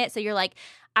watching it, so you're like,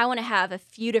 I want to have a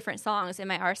few different songs in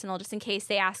my arsenal just in case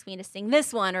they ask me to sing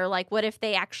this one, or like what if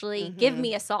they actually give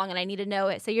me a song and I need to know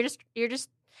it. So you're just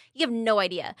you have no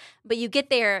idea. But you get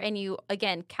there and you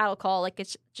again cattle call, like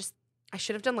it's just I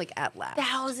should have done like at last.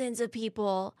 thousands of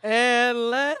people.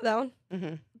 And that one.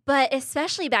 Mm-hmm. But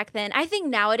especially back then, I think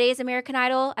nowadays American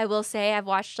Idol, I will say I've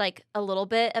watched like a little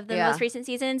bit of the Yeah. most recent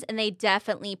seasons, and they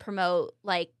definitely promote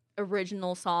like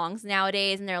original songs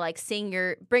nowadays, and they're like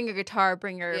bring your guitar,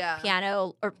 bring your Yeah.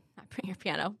 piano, or not bring your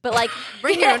piano, but like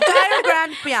bring your entire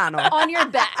grand piano on your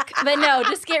back. But no,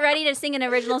 just get ready to sing an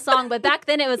original song. But back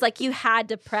then it was like you had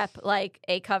to prep like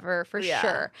a cover for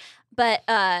sure. But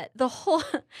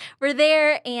we're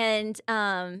there, and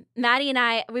Maddie and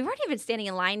I, we weren't even standing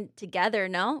in line together.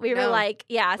 No, we were like,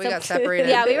 we got separated.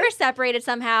 Yeah, we were separated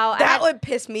somehow. That would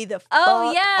piss me the fuck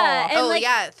off. And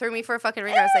it threw me for a fucking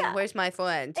ringer. I was like, "Where's my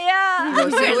friend?" Yeah, no,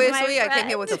 seriously, I came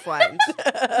here with a friend.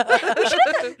 We should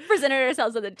have presented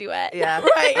ourselves as a duet. Yeah,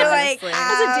 right. You're like,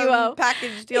 as a duo,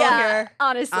 package deal here.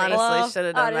 Honestly, should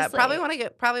have done that. Probably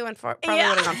went far. Probably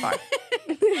would have gone far.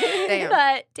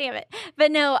 Damn it.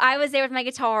 But no, I was there with my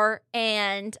guitar,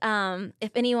 and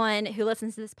if anyone who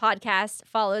listens to this podcast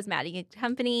follows Maddie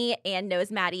Company and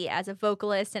knows Maddie as a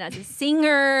vocalist and as a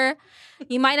singer,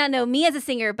 you might not know me as a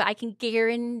singer, but I can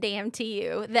guarantee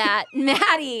you that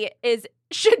Maddie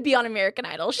should be on American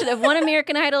Idol, should have won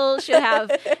American Idol, she's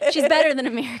better than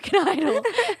American Idol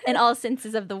in all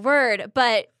senses of the word.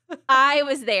 But I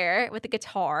was there with the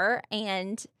guitar,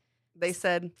 and they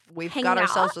said, we've got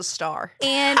ourselves a star.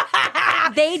 And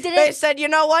they said, you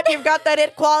know what? You've got that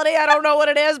it quality. I don't know what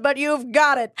it is, but you've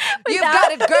got it. You've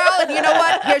got it, girl. And you know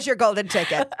what? Here's your golden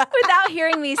ticket. Without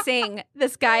hearing me sing,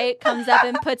 this guy comes up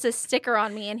and puts a sticker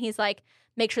on me, and he's like,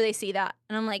 make sure they see that.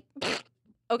 And I'm like,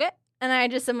 okay. And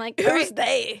I'm like, who's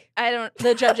they?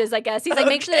 The judges, I guess. He's like,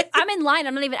 make sure that I'm in line.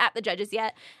 I'm not even at the judges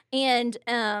yet. And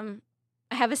I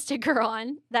have a sticker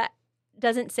on that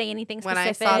doesn't say anything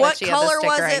specific. When I saw what that color sticker,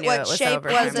 was it? What shape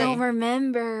was it? I don't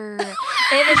remember.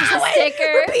 It was just a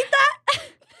sticker. Repeat that.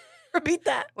 Repeat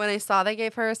that. When I saw they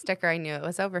gave her a sticker, I knew it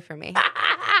was over for me.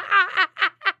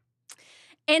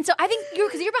 And so I think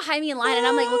because you're behind me in line, and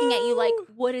I'm like looking at you like,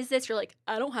 what is this? You're like,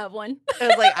 I don't have one. I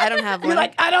was like, I don't have one. You're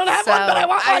like, I don't have one, but I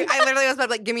want one. I literally was about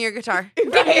to like, give me your guitar.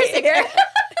 Give me your sticker.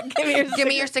 Give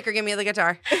me your sticker. Give me the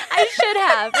guitar. I should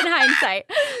have, in hindsight.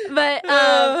 But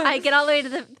I get all the way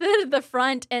to the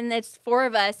front, and it's four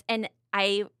of us, and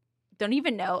I don't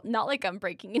even know. Not like I'm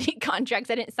breaking any contracts.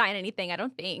 I didn't sign anything, I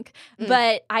don't think.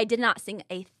 But I did not sing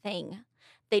a thing.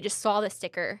 They just saw the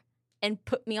sticker and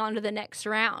put me on to the next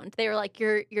round. They were like,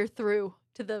 you're through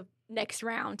to the next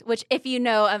round, which if you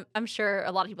know, I'm sure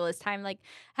a lot of people this time like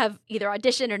have either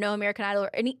auditioned or know American Idol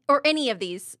or any of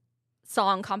these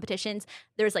song competitions.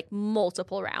 There's like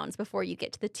multiple rounds before you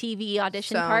get to the TV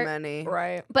audition part. So many.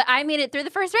 Right. But I made it through the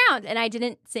first round, and I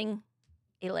didn't sing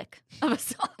a lick of a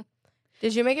song.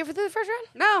 Did you make it through the first round?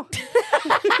 No.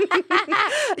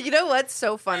 You know what's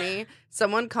so funny?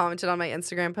 Someone commented on my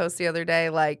Instagram post the other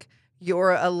day, like,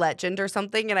 you're a legend or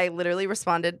something. And I literally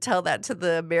responded, tell that to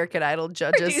the American Idol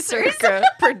judges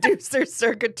producers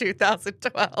circa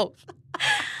 2012.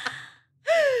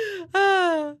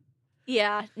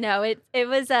 Yeah, no, it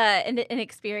was an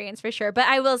experience for sure. But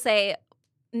I will say,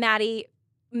 Maddie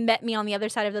met me on the other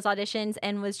side of those auditions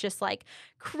and was just like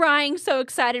crying, so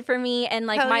excited for me. And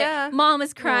like mom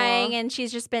was crying. Aww. And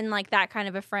she's just been like that kind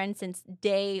of a friend since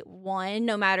day one,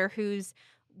 no matter who's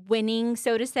winning,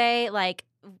 so to say. Like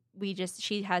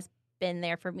she has been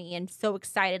there for me and so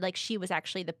excited. Like she was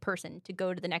actually the person to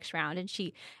go to the next round, and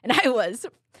I was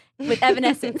with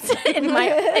Evanescence in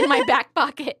my back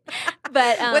pocket.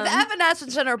 But with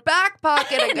Evanescence in her back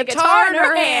pocket and a guitar in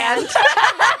her hand.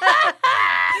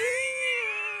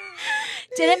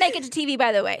 Didn't make it to TV,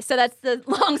 by the way. So that's the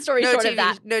long story short of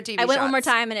that. No TV I went shots. one more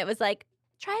time, and it was like,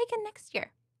 try again next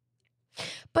year.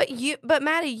 But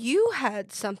Maddie, you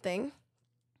had something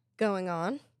going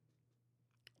on.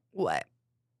 What?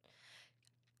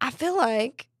 I feel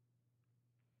like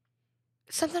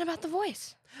something about The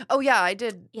Voice. Oh, yeah, I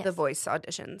did The Voice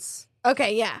auditions.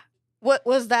 Okay, yeah. What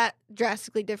was that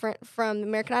drastically different from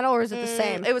American Idol, or is it the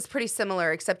same? It was pretty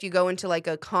similar, except you go into like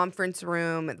a conference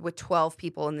room with 12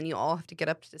 people, and then you all have to get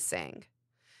up to sing.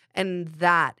 And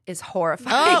that is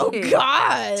horrifying. Oh,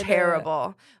 God.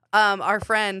 Terrible. Our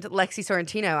friend Lexi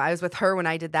Sorrentino, I was with her when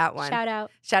I did that one. Shout out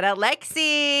Lexi.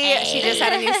 Hey. She just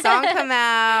had a new song come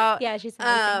out. Yeah, she's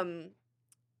amazing.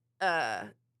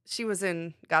 She was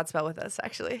in Godspell with us,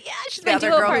 actually. Yeah, she's the my other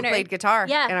duo girl partner. who played guitar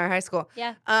in our high school.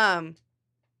 Yeah.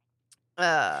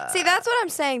 See, that's what I'm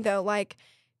saying, though. Like,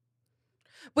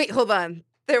 wait, hold on.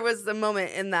 There was a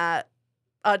moment in that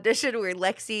audition where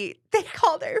Lexi, they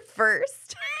called her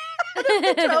first.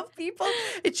 The 12 people.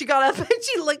 And she got up and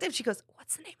she looked up. She goes,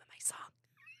 what's the name of my song?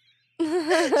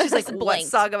 She's like, what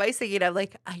song am I singing? I'm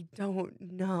like, I don't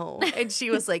know. And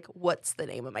she was like, what's the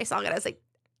name of my song? And I was like,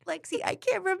 Lexi, I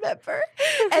can't remember.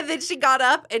 And then she got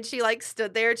up and she like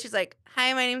stood there and she's like,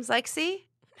 hi, my name's Lexi.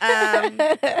 And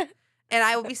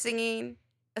I will be singing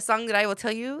a song that I will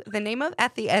tell you the name of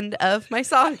at the end of my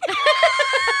song.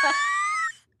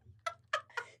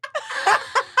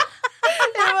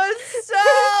 It was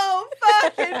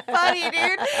fucking funny,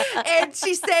 dude. And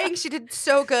she sang, she did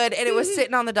so good, and it was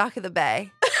sitting on the dock of the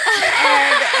bay.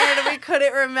 and we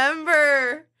couldn't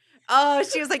remember. Oh,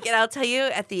 she was like, and I'll tell you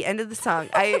at the end of the song,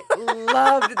 I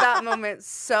loved that moment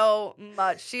so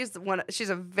much. She's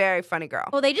a very funny girl.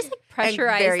 Well, they just like pressurize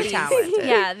and very these. talented.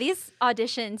 Yeah, these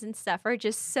auditions and stuff are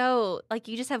just so like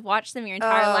you just have watched them your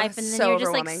entire life, and then so you're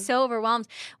just like so overwhelmed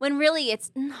when really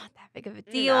it's not that big of a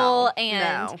deal,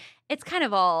 and it's kind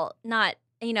of all not.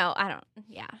 I don't.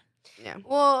 Yeah.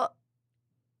 Well,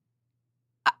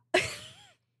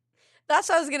 that's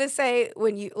what I was gonna say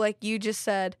when you just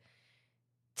said.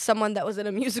 Someone that was in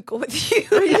a musical with you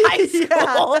in high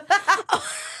school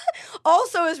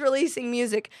also is releasing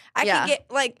music. I could get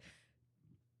like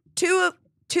two.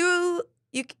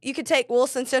 You could take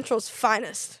Wilson Central's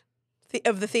finest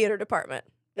of the theater department.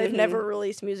 They've never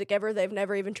released music ever. They've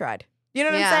never even tried. You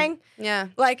know what I'm saying? Yeah.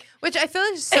 Like, which I feel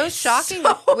is so shocking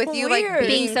with you, weird. like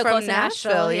being so from close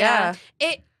Nashville. Yeah.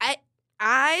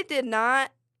 I did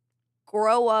not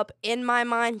grow up in my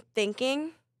mind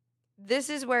thinking this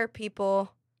is where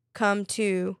people come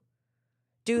to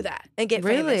do that and get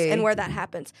famous and where that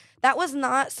happens. That was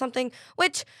not something,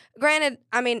 which granted,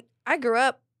 I mean, I grew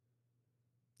up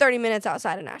 30 minutes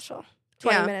outside of Nashville,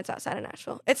 20 minutes outside of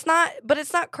Nashville. It's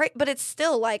not crazy, but it's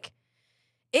still like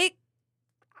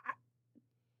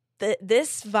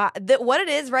what it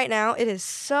is right now, it is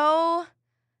so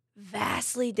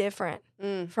vastly different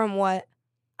from what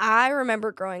I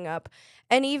remember growing up.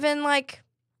 And even like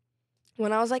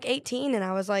when I was like 18 and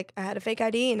I was like, I had a fake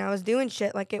ID and I was doing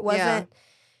shit, like it wasn't,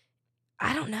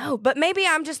 I don't know, but maybe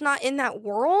I'm just not in that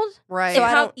world. Right. So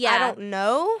I don't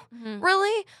know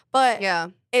really, but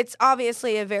it's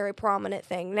obviously a very prominent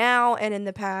thing now. And in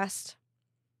the past,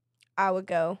 I would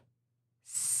go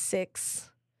 6,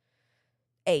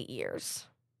 8 years.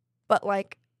 But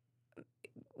like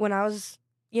when I was,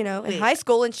 in high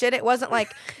school and shit, it wasn't like,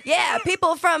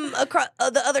 people from across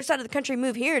the other side of the country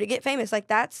move here to get famous. Like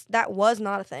that was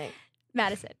not a thing.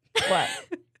 Madison. What?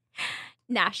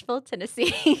 Nashville,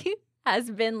 Tennessee has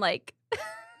been like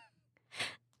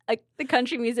the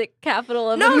country music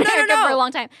capital of America for a long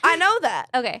time. I know that.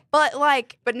 Okay. But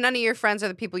none of your friends are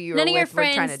the people you were none of your with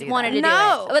were trying to do wanted that.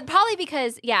 to do it. But probably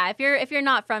because, if you're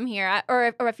not from here,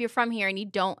 or if you're from here and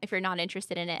if you're not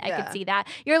interested in it, I could see that.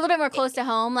 You're a little bit more close to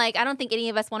home. Like, I don't think any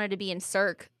of us wanted to be in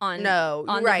Cirque on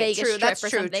the Vegas Strip or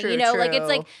something. True. Like, it's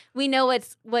like, we know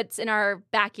what's in our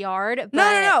backyard.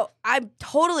 But No. I'm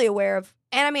totally aware of,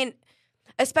 and I mean,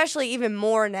 especially even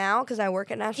more now because I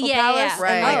work at National Palace. Yeah.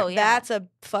 Right. And that's a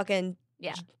fucking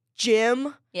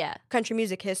gym. Yeah. Country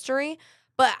music history.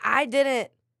 But I didn't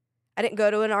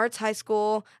go to an arts high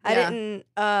school. I didn't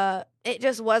it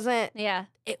just wasn't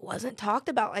it wasn't talked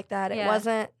about like that. It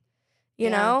wasn't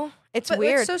it's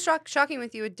weird. It's so shocking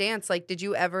with you with dance. Like, did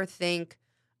you ever think,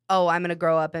 oh, I'm gonna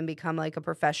grow up and become like a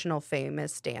professional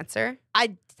famous dancer?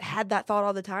 I had that thought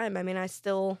all the time. I mean, I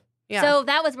still So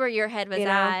that was where your head was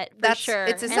at, for sure.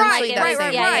 It's essentially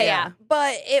right. Yeah.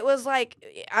 But it was like,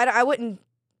 I wouldn't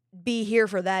be here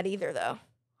for that either, though.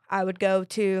 I would go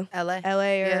to LA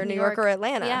or New York or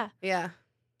Atlanta. Yeah.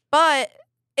 But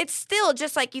it's still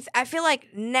just like, I feel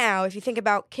like now, if you think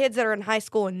about kids that are in high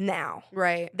school now,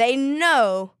 they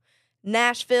know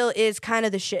Nashville is kind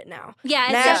of the shit now. Yeah,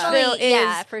 it's Nashville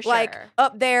is for sure. like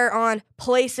up there on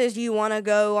places you want to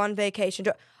go on vacation.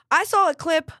 I saw a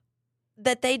clip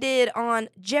that they did on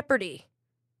Jeopardy,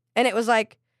 and it was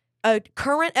like a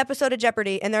current episode of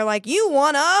Jeopardy, and they're like, you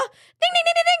wanna ding ding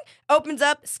ding ding ding, opens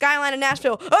up skyline of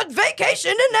Nashville, a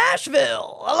vacation to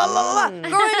Nashville, la, la, la, la.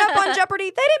 Growing up on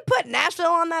Jeopardy, they didn't put Nashville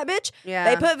on that bitch.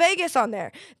 They put Vegas on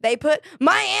there. They put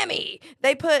Miami.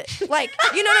 They put, like,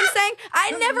 you know what I'm saying?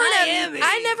 I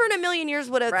never in a million years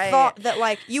would have thought that,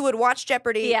 like, you would watch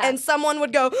Jeopardy and someone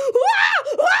would go,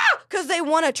 wah, wah, because they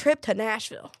want a trip to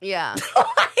Nashville. Yeah.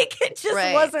 Like, it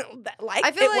just wasn't like,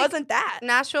 I feel like wasn't that.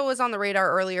 Nashville was on the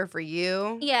radar earlier for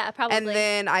you. Yeah, probably. And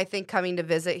then I think coming to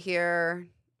visit here,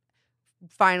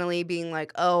 finally being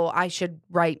like, oh, I should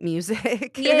write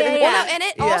music. Well, no, and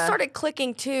it all started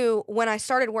clicking too when I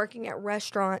started working at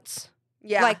restaurants.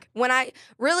 Yeah. Like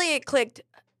it clicked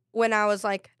when I was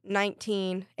like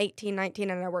 18, 19,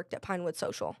 and I worked at Pinewood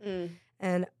Social.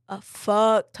 And a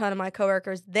fuck ton of my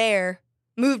coworkers there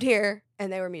moved here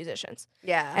and they were musicians.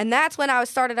 Yeah. And that's when I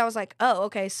was like, oh,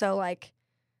 okay, so like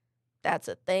that's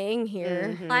a thing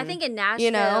here. Well, I think in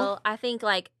Nashville, I think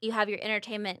like you have your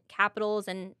entertainment capitals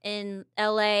in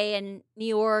LA and New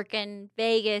York and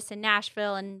Vegas and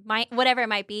Nashville and whatever it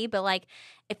might be. But like,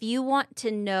 if you want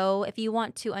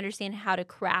to understand how to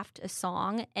craft a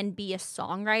song and be a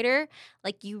songwriter,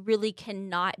 like you really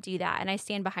cannot do that. And I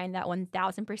stand behind that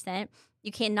 1000%.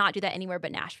 You cannot do that anywhere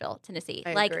but Nashville, Tennessee.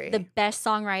 I like agree. the best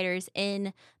songwriters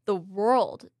in the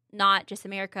world, not just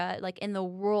America, like in the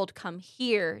world, come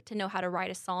here to know how to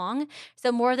write a song.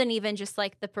 So more than even just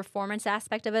like the performance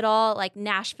aspect of it all, like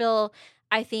Nashville,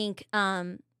 I think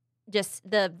just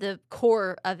the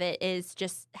core of it is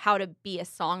just how to be a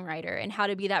songwriter and how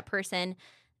to be that person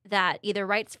that either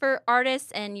writes for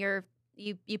artists and you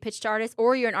pitch to artists,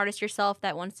 or you're an artist yourself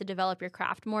that wants to develop your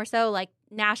craft more so. Like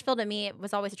Nashville to me, it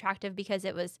was always attractive because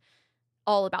it was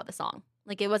all about the song.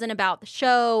 Like it wasn't about the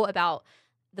show, about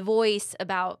the voice,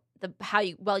 about how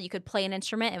you could play an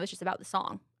instrument. It was just about the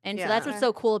song. And so that's what's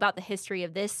so cool about the history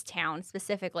of this town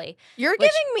specifically. You're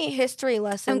giving me history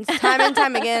lessons time and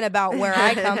time again about where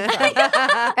I come from. And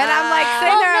I'm like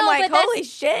sitting there, I'm like, holy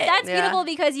shit. That's beautiful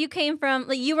because you came from,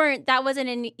 like, you weren't, that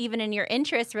wasn't even in your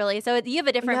interest really. So you have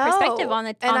a different perspective on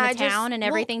the town and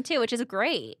everything too, which is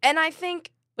great. And I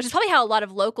think, which is probably how a lot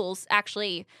of locals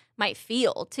actually might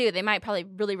feel too. They might probably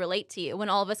really relate to you when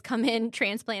all of us come in,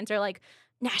 transplants are like,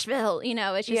 Nashville,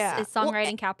 it's just it's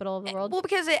songwriting capital of the world. Well,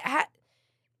 because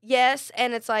yes,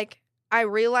 and it's like I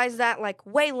realized that like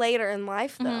way later in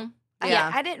life though.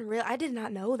 Mm-hmm. I did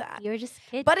not know that. You were just a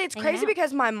kid. But it's crazy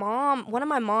because my mom, one of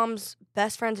my mom's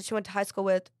best friends that she went to high school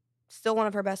with, still one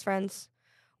of her best friends,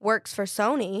 works for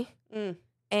Sony.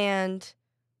 And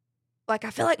like I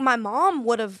feel like my mom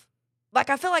would have, like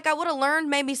I feel like I would have learned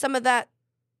maybe some of that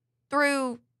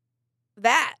through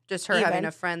that. Just her having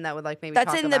a friend that would like maybe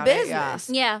that's talk in the about business.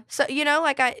 It. Yeah. So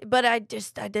like I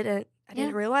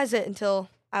didn't realize it until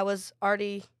I was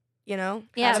already, out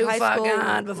of high school.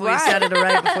 Gone before you started to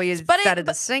write, before you started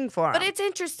to sing for him. But it's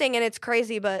interesting and it's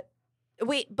crazy. But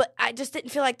I just didn't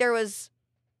feel like there was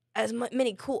as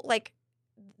many cool, like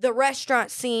the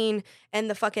restaurant scene and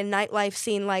the fucking nightlife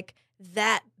scene, like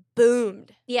that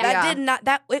boomed. Yeah.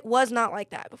 It was not like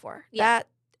that before. Yeah.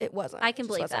 It wasn't. I can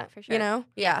believe that for sure.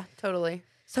 Yeah, totally.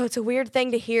 So it's a weird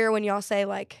thing to hear when y'all say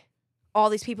like all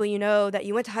these people that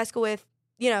you went to high school with,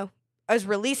 I was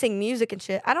releasing music and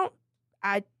shit.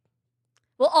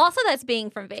 Well, also that's being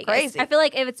from Vegas. Crazy. I feel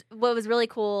like what was really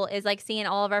cool is like seeing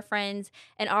all of our friends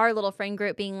and our little friend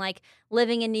group being like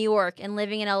living in New York and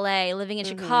living in LA, living in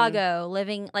Chicago,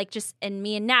 living like just and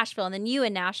me in Nashville and then you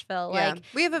in Nashville. Yeah. Like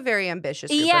we have a very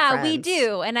ambitious group of friends. We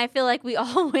do. And I feel like we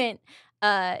all went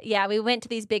we went to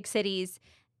these big cities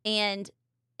and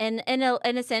in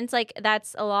a sense, like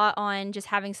that's a lot on just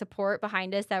having support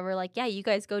behind us that we're like, yeah, you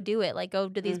guys go do it. Like go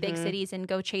to these big cities and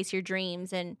go chase your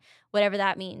dreams and whatever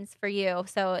that means for you.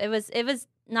 So it was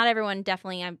not everyone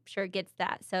definitely, I'm sure, gets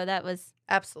that. So that was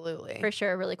absolutely for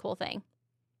sure a really cool thing.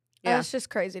 Yeah. It's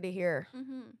just crazy to hear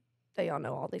that y'all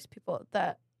know all these people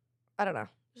that, I don't know.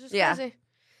 It's just crazy.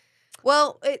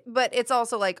 Well, but it's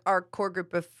also like our core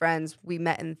group of friends we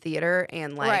met in theater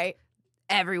and like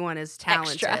everyone is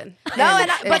talented.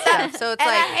 Extra. So it's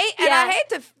I hate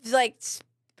to like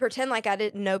pretend like I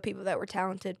didn't know people that were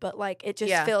talented, but like it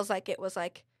just feels like it was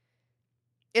like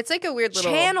it's like a weird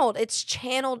little channeled. It's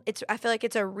channeled. I feel like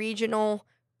it's a regional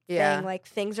thing. Like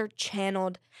things are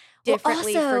channeled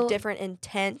differently for different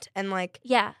intent and like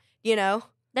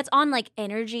that's on like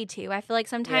energy too. I feel like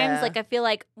sometimes like I feel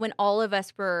like when all of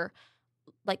us were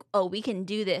like, oh, we can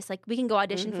do this. Like we can go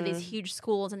audition for these huge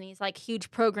schools and these like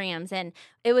huge programs. And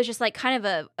it was just like kind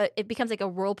of it becomes like a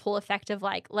whirlpool effect of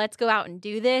like, let's go out and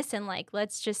do this. And like,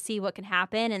 let's just see what can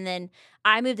happen. And then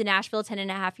I moved to Nashville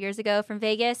 10.5 years ago from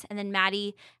Vegas. And then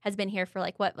Maddie has been here for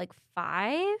like what, like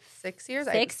 6 years?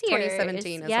 6 years.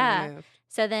 2017 is when I moved.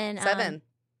 So then 7.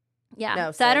 Yeah.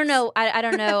 No, so 6. I don't know. I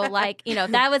don't know. Like,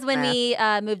 that was when we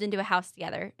moved into a house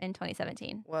together in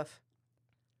 2017. Woof.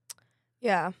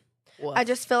 Yeah. Woof. I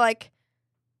just feel like,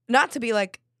 not to be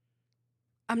like,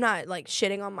 I'm not like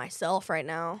shitting on myself right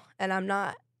now, and I'm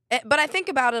not, but I think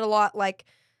about it a lot. Like,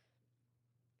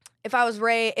 if I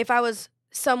was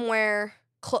somewhere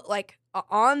like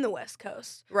on the West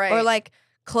Coast, right, or like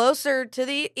closer to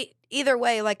the either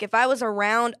way, like if I was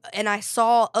around and I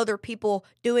saw other people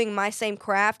doing my same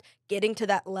craft, getting to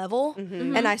that level,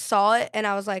 and I saw it, and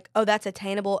I was like, oh, that's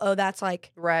attainable. Oh, that's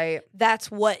like that's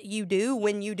what you do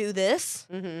when you do this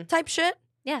type shit.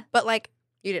 Yeah, but like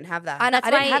you didn't have that. I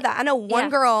didn't have that. I know one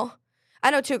girl. I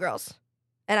know 2 girls,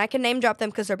 and I can name drop them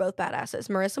because they're both badasses.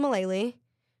 Marissa Mullally,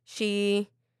 she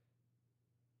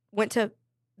went to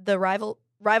the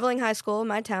rivaling high school in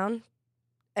my town,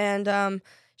 and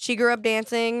she grew up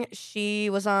dancing. She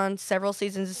was on several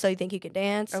seasons of So You Think You Can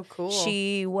Dance. Oh, cool.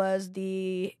 She was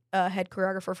the head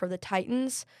choreographer for the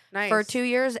Titans for 2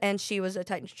 years, and she was a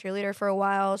Titans cheerleader for a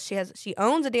while. She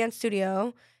owns a dance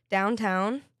studio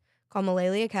downtown called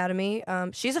Mullally Academy.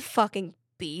 She's a fucking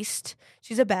beast.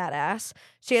 She's a badass.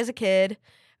 She has a kid.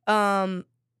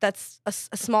 that's a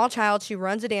small child. She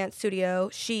runs a dance studio.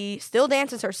 She still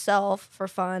dances herself for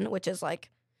fun, which is like,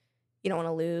 you don't want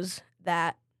to lose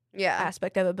that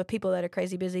aspect of it. But people that are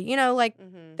crazy busy, you know, like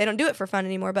they don't do it for fun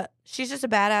anymore. But she's just a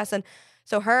badass. And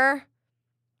so her,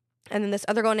 and then this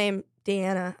other girl named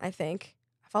Deanna, I think,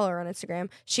 I follow her on Instagram.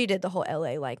 She did the whole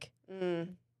LA like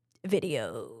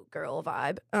video girl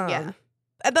vibe.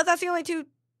 But that's the only two,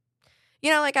 you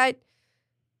know, like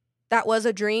that was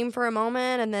a dream for a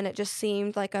moment, and then it just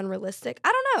seemed like unrealistic.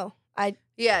 I don't know.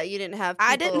 You didn't have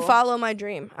people. I didn't follow my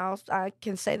dream. I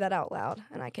can say that out loud,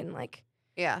 and I can like,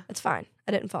 it's fine.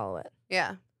 I didn't follow it.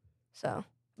 Yeah. So,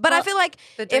 but I feel like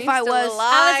if I was,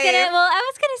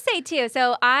 I was gonna say too.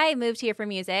 So I moved here for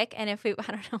music, and I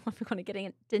don't know if we're going to get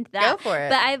into that. Go for it.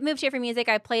 But I moved here for music.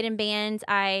 I played in bands.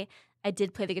 I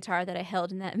did play the guitar that I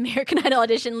held in that American Idol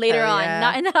audition later on.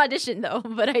 Not in that audition, though,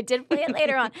 but I did play it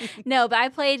later on. No, but I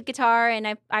played guitar,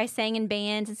 and I sang in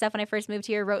bands and stuff when I first moved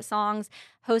here, wrote songs,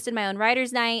 hosted my own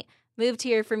writer's night, moved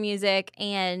here for music,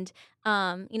 and,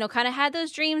 you know, kind of had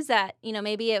those dreams that, you know,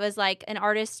 maybe it was like an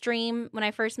artist's dream when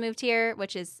I first moved here,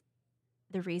 which is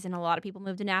the reason a lot of people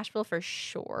moved to Nashville for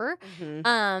sure.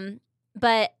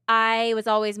 But I was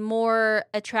always more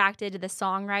attracted to the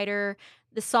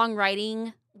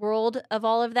songwriting world of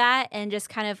all of that, and just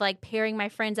kind of like pairing my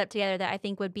friends up together that I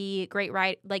think would be great,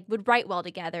 would write well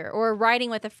together, or writing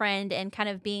with a friend and kind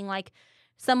of being like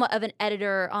somewhat of an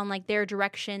editor on like their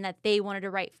direction that they wanted to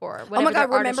write for. Oh my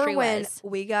God, remember when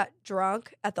we got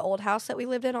drunk at the old house that we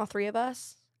lived in, all three of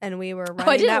us? And we were writing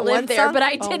I didn't that live one there, song. but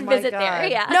I did visit there.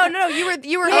 Yeah. No, you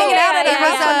were hanging out at our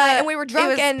house one night, and we were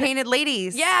drunk and Painted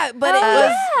Ladies. Yeah, but it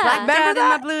was Black remember Dad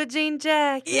that? in my blue jean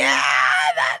jacket. Yeah,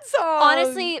 that song.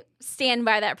 Honestly, stand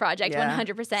by that project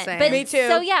 100%. Same. But Me too.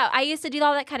 So yeah, I used to do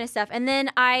all that kind of stuff, and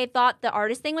then I thought the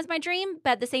artist thing was my dream,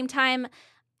 but at the same time,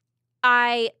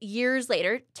 years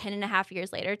later, 10 and a half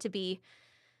years later, to be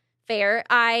fair,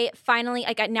 I finally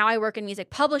now I work in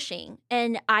music publishing,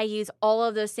 and I use all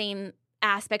of those same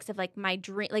aspects of like my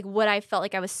dream, like what I felt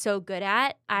like I was so good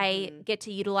at, I get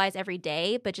to utilize every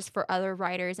day, but just for other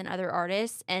writers and other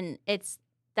artists. And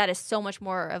that is so much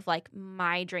more of like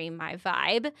my dream, my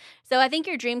vibe. So I think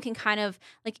your dream can kind of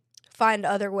like find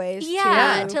other ways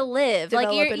to live. Like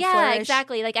flourish.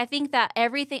 Exactly. Like I think that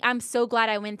everything, I'm so glad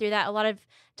I went through that. A lot of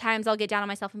times I'll get down on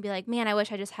myself and be like, man, I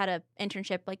wish I just had an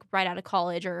internship like right out of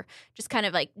college, or just kind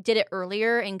of like did it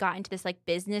earlier and got into this like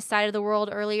business side of the world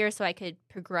earlier so I could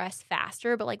progress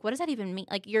faster. But like, what does that even mean?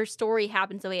 Like your story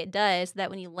happens the way it does, so that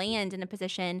when you land in a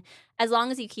position, as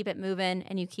long as you keep it moving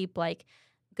and you keep like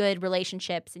good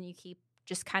relationships and you keep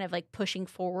just kind of like pushing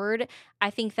forward,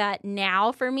 I think that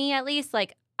now for me at least,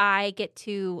 like I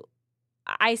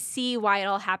see why it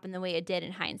all happened the way it did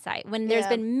in hindsight. When there's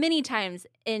been many times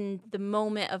in the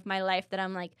moment of my life that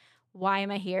I'm like, why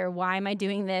am I here? Why am I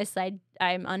doing this?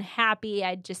 I'm unhappy.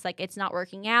 I just like, it's not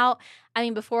working out. I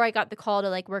mean, before I got the call to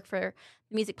like work for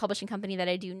the music publishing company that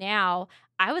I do now,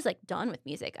 I was like done with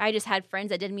music. I just had friends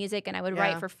that did music and I would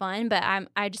write for fun, but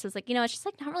I just was like, you know, it's just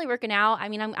like not really working out. I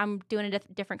mean, I'm doing a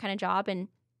different kind of job, and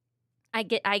I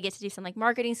get to do some like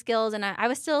marketing skills, and I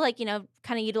was still like, you know,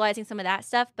 kind of utilizing some of that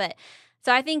stuff. But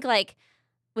so I think like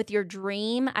with your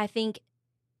dream, I think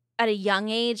at a young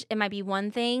age, it might be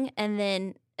one thing. And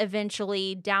then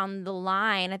eventually down the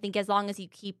line, I think as long as you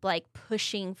keep like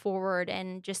pushing forward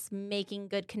and just making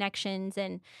good connections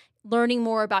and learning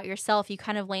more about yourself, you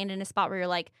kind of land in a spot where you're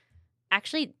like,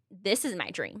 actually, this is my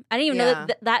dream. I didn't even know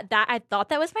that I thought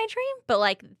that was my dream, but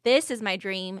like this is my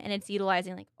dream, and it's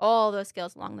utilizing like all those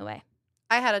skills along the way.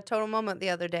 I had a total moment the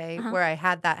other day where I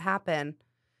had that happen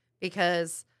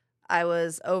because I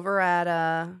was over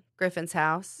at Griffin's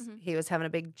house. He was having a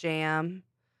big jam.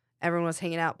 Everyone was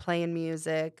hanging out, playing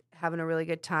music, having a really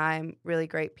good time, really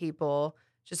great people,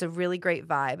 just a really great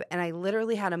vibe. And I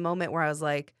literally had a moment where I was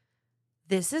like,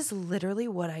 this is literally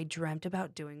what I dreamt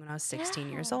about doing when I was 16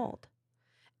 years old.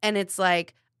 And it's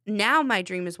like, now my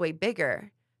dream is way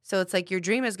bigger. So it's like your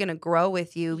dream is going to grow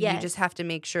with you. Yes. You just have to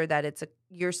make sure that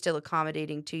you're still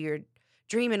accommodating to your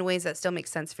dream in ways that still make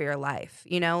sense for your life.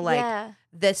 You know, like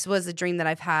this was a dream that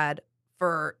I've had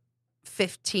for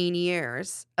 15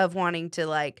 years of wanting to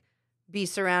like be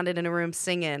surrounded in a room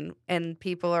singing, and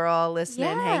people are all listening,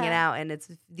 hanging out, and it's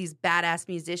these badass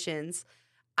musicians.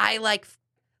 I like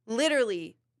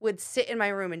literally would sit in my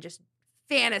room and just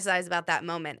fantasize about that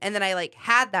moment. And then I like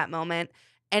had that moment,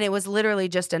 and it was literally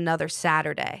just another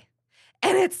Saturday.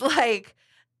 And it's like,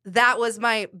 that was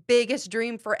my biggest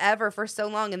dream forever for so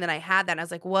long. And then I had that, and I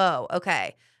was like, whoa,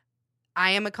 okay.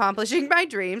 I am accomplishing my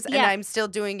dreams, and I'm still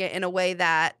doing it in a way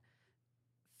that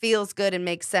feels good and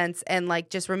makes sense. And like,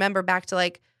 just remember back to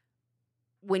like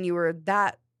when you were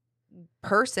that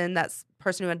person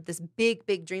who had this big,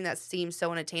 big dream that seems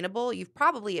so unattainable, you've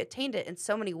probably attained it in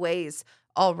so many ways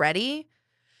already.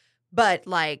 But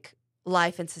like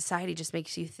life and society just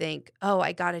makes you think, oh,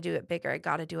 I got to do it bigger. I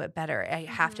got to do it better. I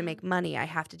have to make money. I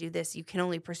have to do this. You can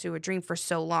only pursue a dream for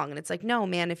so long. And it's like, no,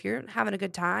 man, if you're having a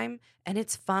good time and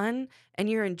it's fun and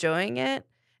you're enjoying it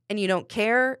and you don't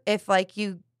care if like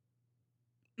you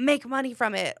make money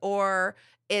from it or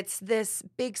it's this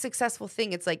big successful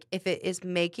thing. It's like if it is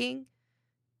making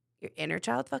your inner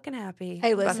child fucking happy,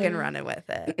 hey, listen. fucking running with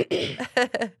it.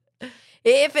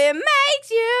 If it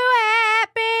makes you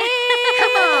happy.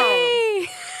 Come on.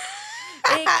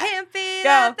 It can't feel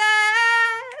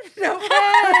that.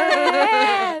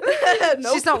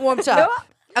 No. She's not warmed up. Nope.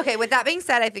 Okay, with that being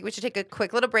said, I think we should take a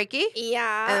quick little breaky.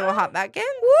 Yeah. And then we'll hop back in.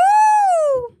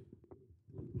 Woo!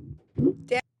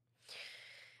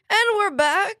 And we're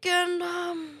back, and,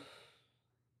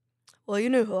 well, you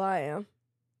know who I am.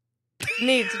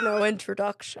 Needs no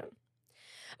introduction.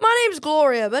 My name's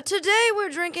Gloria, but today we're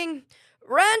drinking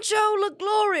Rancho La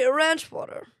Gloria ranch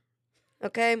water.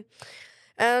 Okay?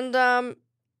 And,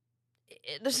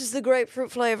 this is the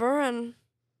grapefruit flavor, and,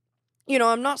 you know,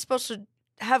 I'm not supposed to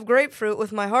have grapefruit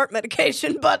with my heart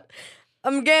medication, but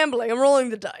I'm gambling. I'm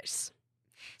rolling the dice.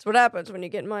 That's what happens when you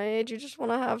get my age. You just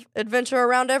want to have adventure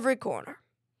around every corner.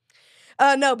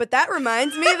 No, but that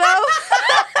reminds me, though.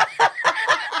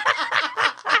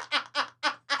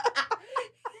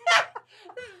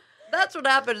 That's what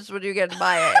happens when you get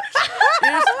my age. You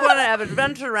just want to have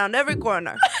adventure around every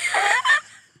corner.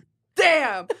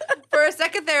 Damn. For a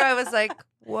second there, I was like,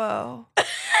 whoa.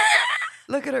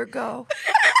 Look at her go.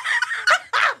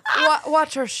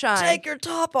 Watch her shine. Take your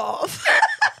top off.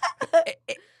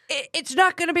 It's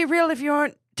not going to be real if you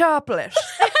aren't topless.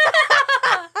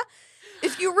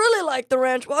 If you really like the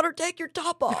ranch water, take your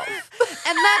top off.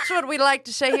 And that's what we like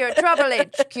to say here at Trouble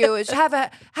HQ is have a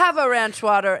ranch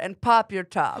water and pop your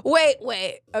top.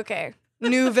 Wait. Okay.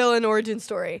 New villain origin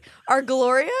story. Are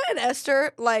Gloria and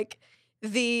Esther like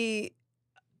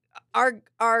our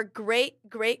great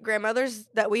grandmothers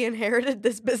that we inherited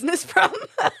this business from?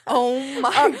 Oh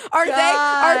my God.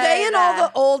 Are they in all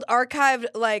the old archived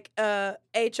like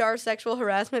HR sexual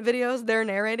harassment videos? They're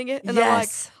narrating it and they're like,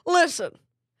 listen.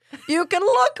 You can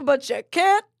look, but you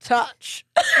can't touch.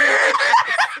 Have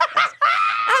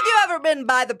you ever been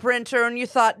by the printer and you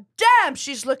thought, damn,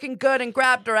 she's looking good and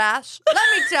grabbed her ass? Let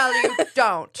me tell you,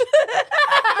 don't.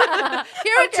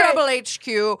 Here at Trouble HQ,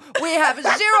 we have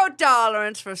 0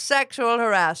 tolerance for sexual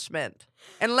harassment.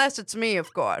 Unless it's me,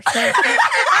 of course. I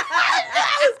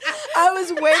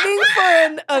was waiting for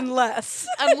an unless.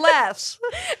 Unless.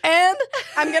 And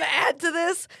I'm going to add to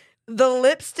this, the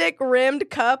lipstick rimmed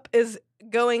cup is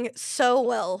going so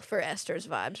well for Esther's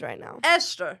vibes right now.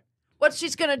 Esther, what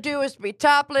she's going to do is be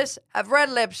topless, have red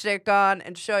lipstick on,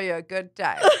 and show you a good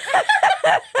time.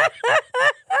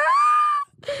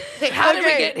 Hey, how did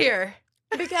we get here?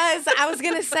 Because I was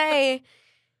going to say,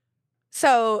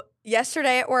 so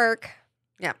yesterday at work,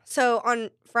 so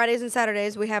on Fridays and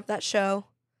Saturdays, we have that show.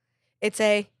 It's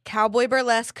a cowboy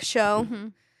burlesque show. Mm-hmm.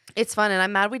 It's fun, and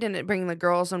I'm mad we didn't bring the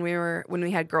girls when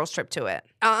we had girls trip to it.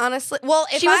 Honestly, well,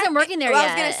 if she wasn't working there yet. I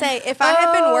was gonna say if I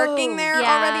had been working there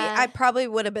already, I probably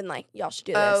would have been like, y'all should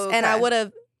do this, and I would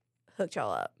have hooked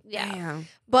y'all up. Yeah. Damn.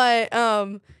 But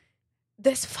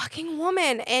this fucking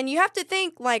woman, and you have to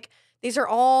think like these are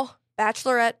all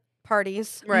bachelorette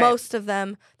parties, right. Most of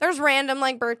them. There's random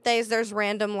like birthdays. There's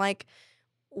random like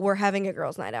we're having a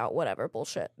girls' night out, whatever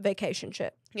bullshit, vacation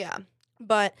shit. Yeah.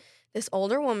 But this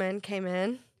older woman came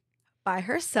in by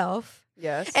herself.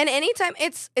 Yes. And anytime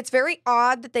it's very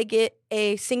odd that they get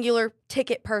a singular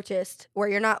ticket purchased where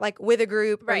you're not like with a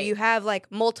group or you have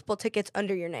like multiple tickets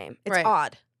under your name. It's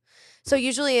odd. So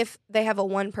usually if they have a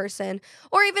one person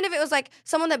or even if it was like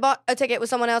someone that bought a ticket with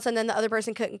someone else and then the other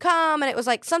person couldn't come and it was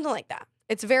like something like that.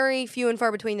 It's very few and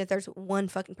far between that there's one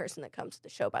fucking person that comes to the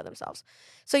show by themselves.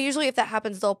 So usually if that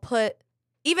happens, they'll put,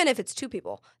 even if it's 2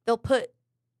 people, they'll put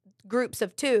groups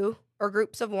of 2 or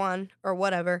groups of 1 or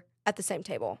whatever at the same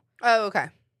table. Oh, okay.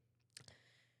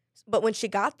 But when she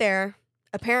got there,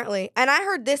 apparently, and I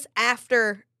heard this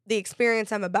after the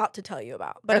experience I'm about to tell you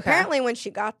about, but apparently when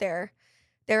she got there,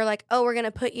 they were like, oh, we're going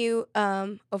to put you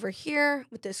over here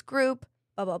with this group,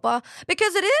 blah, blah, blah.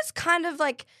 Because it is kind of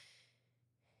like,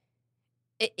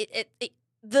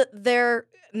 they're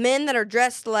men that are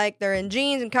dressed like they're in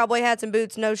jeans and cowboy hats and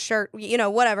boots, no shirt, you know,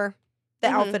 whatever the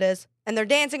outfit is. And they're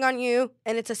dancing on you,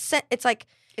 and it's like,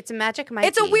 it's a magic Mikey.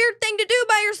 It's a weird thing to do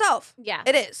by yourself. Yeah.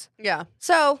 It is. Yeah.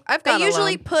 So I've gone they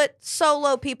usually alone. put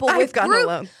solo people with gone groups.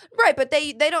 alone. Right, but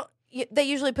they don't. They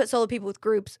usually put solo people with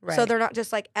groups, so Right. they're not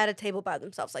just like at a table by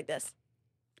themselves like this.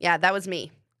 Yeah, that was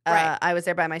me. Right. I was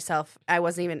there by myself. I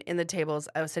wasn't even in the tables.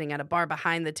 I was sitting at a bar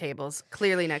behind the tables,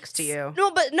 clearly next to you. No,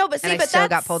 but see, and I but still that's,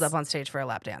 got pulled up on stage for a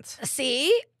lap dance.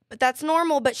 See, but that's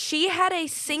normal. But she had a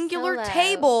singular Solo.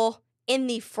 table in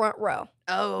the front row.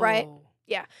 Oh, Right?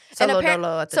 Yeah. Solo And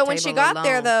dolo at the so when she table got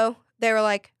there, alone. though, they were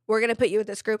like, "We're gonna put you with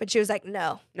this group," and she was like,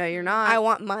 "No, No, you're not. I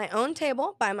want my own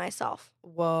table by myself."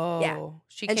 Whoa. Yeah.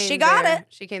 She And came she got there. it.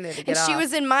 She came there to And get off. she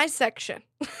was in my section.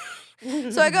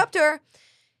 So I go up to her.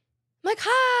 I'm like,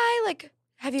 "Hi, like,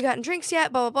 have you gotten drinks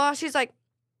yet?" Blah blah blah. She's like,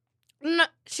 "No."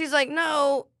 She's like,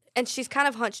 "No," and she's kind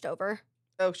of hunched over.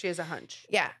 Oh, she has a hunch.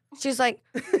 Yeah. She's like,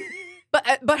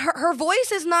 but her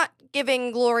voice is not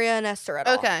giving Gloria and Esther at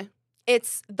all. Okay.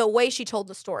 It's the way she told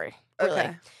the story. Really.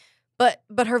 Okay.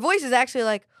 But her voice is actually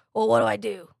like, "Well, what do I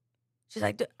do?" She's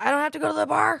like, "I don't have to go to the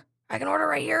bar. I can order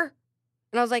right here."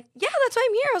 And I was like, "Yeah, that's why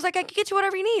I'm here." I was like, "I can get you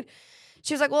whatever you need."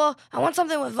 She was like, "Well, I want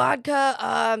something with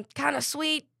vodka, kind of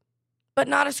sweet, but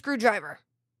not a screwdriver."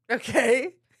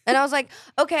 Okay. And I was like,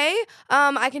 "Okay,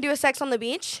 I can do a sex on the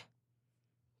beach.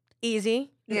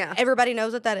 Easy." Yeah. Everybody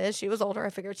knows what that is. She was older. I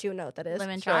figured she would know what that is.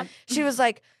 Lemon Sure. drop. She was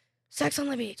like, "Sex on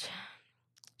the beach."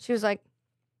 She was like,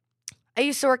 "I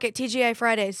used to work at TGI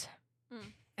Fridays,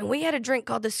 and we had a drink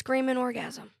called the Screaming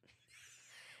Orgasm.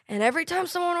 And every time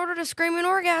someone ordered a Screaming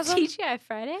Orgasm, TGI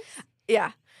Fridays?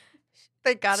 yeah,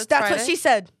 Thank God it's that's Friday. what she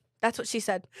said. That's what she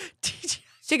said.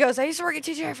 She goes, "I used to work at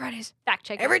TGI Fridays. Fact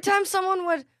check. Every time someone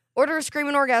would order a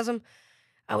Screaming Orgasm,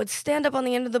 I would stand up on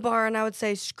the end of the bar and I would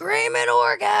say, 'Screaming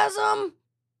Orgasm.'"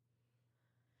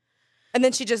 And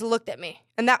then she just looked at me,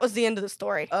 and that was the end of the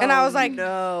story. And I was like,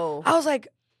 no.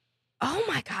 "Oh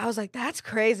my God." I was like, "That's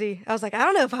crazy." I was like, "I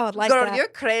don't know if I would like Girl, that." you're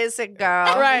crazy,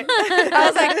 girl. Right. I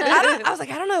was like,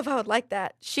 I don't know if I would like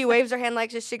that. She waves her hand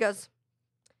like this. She goes,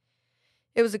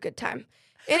 "It was a good time."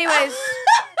 Anyways.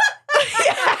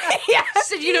 yeah. She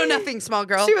said, "You know nothing, small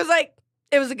girl." She was like,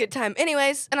 "It was a good time."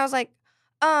 Anyways. And I was like,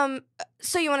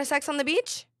 so you want to sex on the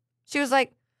beach?" She was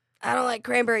like, "I don't like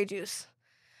cranberry juice."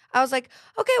 I was like,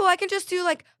 "Okay, well, I can just do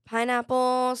like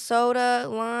pineapple, soda,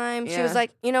 lime." She was Yeah.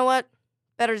 like, "You know what?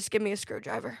 Better just give me a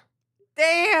screwdriver."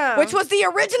 Damn. Which was the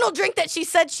original drink that she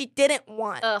said she didn't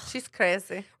want. Ugh. She's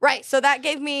crazy. Right. So that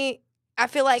gave me, I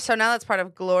feel like, So now that's part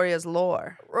of Gloria's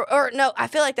lore. or no, I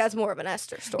feel like that's more of an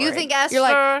Esther story. You think Esther? You're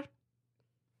like,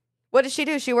 what did she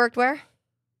do? She worked where?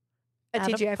 At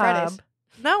a TGI pub. Fridays.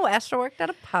 No, Esther worked at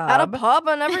a pub. At a pub,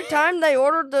 and every time they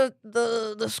ordered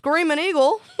the Screaming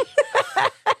Eagle,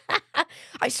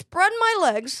 I spread my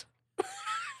legs.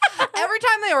 Every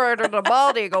time they ordered a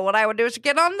bald eagle, what I would do is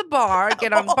get on the bar,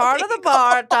 get on part of the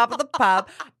bar, top of the pub.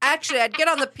 Actually, I'd get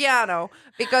on the piano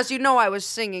because you know I was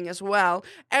singing as well.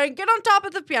 And I'd get on top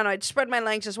of the piano. I'd spread my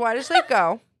legs as wide as they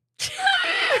go.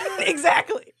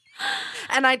 Exactly.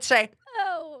 And I'd say,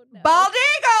 Oh, no. "Bald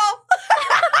eagle!"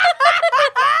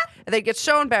 And they'd get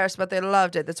so embarrassed, but they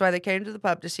loved it. That's why they came to the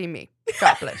pub to see me.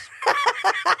 Topless.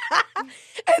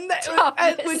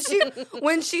 And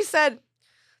when she said,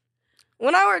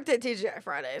 "When I worked at TGI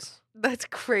Fridays," That's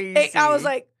crazy. I was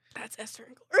like, "That's Esther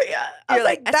and Gloria." I was You're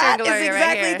like, like, Esther and "That is Gloria right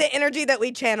exactly here." the energy that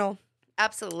we channel."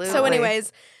 absolutely. So,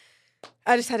 anyways,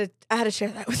 I had to share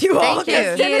that with you all. Thank you.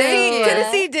 'Cause Thank you.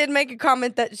 Tennessee did make a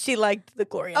comment that she liked the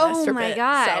Gloria and Oh Esther my bit,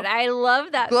 God. so. I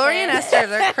love that. Gloria and bit. Esther,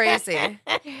 they're crazy.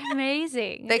 They're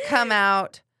amazing. They come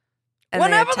out and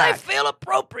Whenever they they attack. feel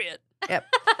appropriate. Yep.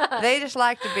 They just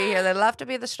like to be here. They love to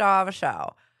be the star of a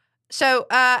show. So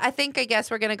I guess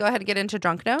we're going to go ahead and get into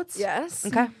drunk notes. Yes.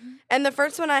 Okay. And the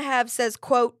first one I have says,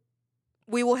 quote,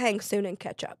 "We will hang soon and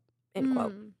catch up," end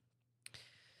quote.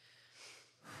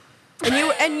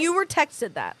 And you were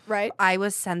texted that, right? I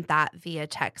was sent that via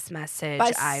text message,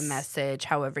 By iMessage,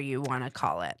 however you want to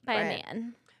call it. By Right. a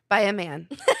man. By a man.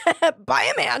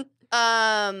 By a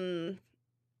man.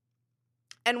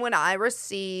 And when I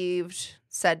received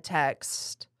said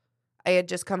text, I had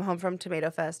just come home from Tomato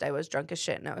Fest. I was drunk as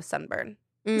shit and I was sunburned.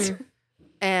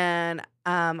 And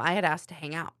I had asked to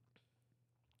hang out.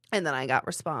 And then I got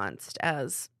response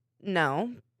as,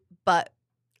 "No, but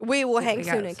We will hang we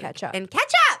soon gotta and see- catch up. And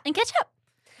catch up! And catch up.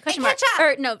 Question catch mark.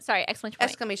 up. Or no, sorry, exclamation point.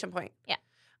 Exclamation point. Yeah.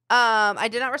 I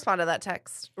did not respond to that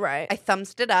text. Right. I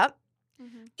thumbsed it up.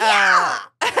 Yeah.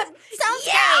 Sounds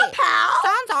Yeah, great. pal.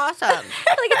 Sounds awesome.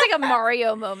 Like it's like a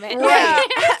Mario moment. Right.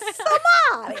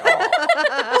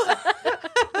 Right?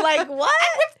 Like what?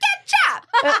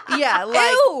 Yeah,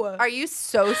 like, Ew. are you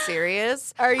so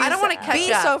serious? Are you I don't want to catch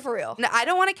be up. so for real. No, I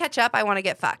don't want to catch up. I want to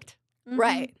get fucked.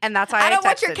 Right. And that's why I don't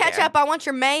want your texted you. ketchup. I want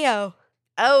your mayo.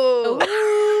 Oh.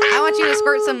 I want you to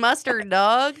squirt some mustard,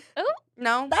 dog. Oh.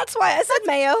 No? That's why I said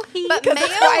mayo. But Because mayo?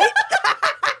 it's white.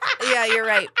 Yeah, you're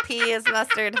right. P is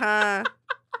mustard, huh?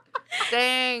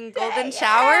 Dang, golden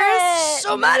showers.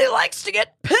 Somebody likes to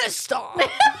get pissed off.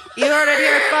 You heard it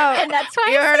here, folks. And that's why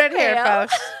you I heard said it here, mayo.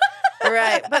 folks.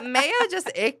 Right, but Maya just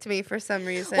icked me for some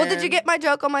reason. Well, did you get my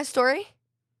joke on my story?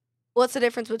 What's the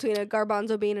difference between a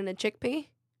garbanzo bean and a chickpea?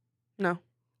 No.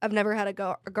 I've never had a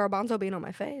garbanzo bean on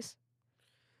my face.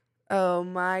 Oh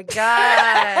my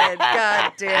God.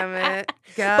 God damn it.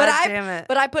 Damn it.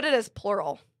 But I put it as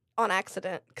plural on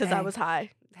accident because I Hey. was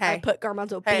high. Hey. I put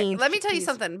garbanzo Hey, beans. let me tell you chickpeas.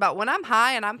 something about when I'm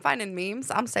high and I'm finding memes,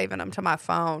 I'm saving them to my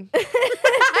phone.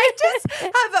 I just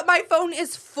have my phone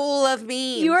is full of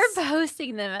memes. You are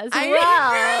posting them as I-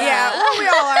 well. Yeah, well, we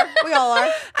all are. We all are.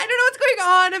 I don't know what's going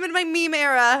on. I'm in my meme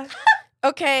era.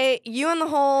 Okay, you and the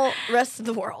whole rest of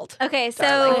the world. Okay,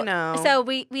 Darling, so I know. so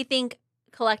we think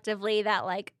collectively that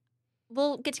like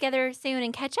we'll get together soon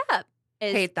and catch up.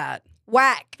 Is Hate that.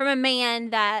 Whack. from a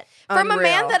man that From a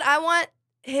man Unreal. that I want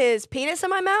his penis in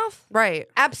my mouth? Right.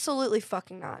 Absolutely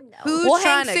fucking not. no. Who's We'll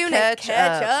trying hang to soon catch and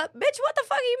catch up? up. Bitch, what the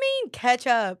fuck you mean catch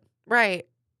up? Right.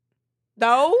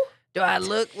 No. Do I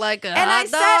look like a And hot I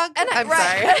said, dog? and I, I'm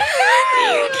right.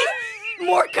 sorry.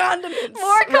 More condiments.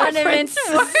 More condiments.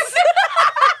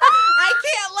 I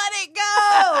can't let it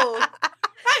go.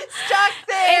 It's stuck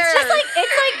there. it's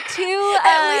like too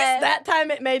At least that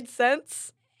time it made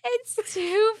sense. it's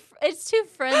too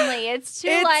friendly. It's too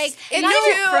It's- like it's not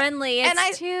too- even friendly. It's and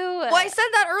I- too Well, I said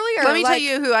that earlier. Let me tell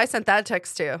you who I sent that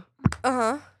text to.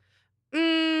 Uh-huh.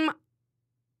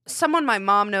 Someone my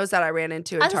mom knows that I ran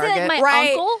into in I said Target. my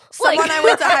Right. uncle. Someone like, I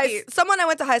went to Right. someone I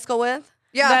went to high school with.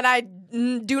 Yeah. That I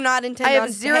do not intend I have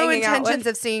on zero hanging out intentions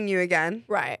with. of seeing you again.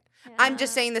 Right. I'm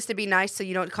just saying this to be nice so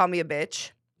you don't call me a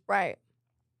bitch. Right.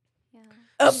 Yeah.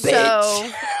 A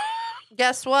So,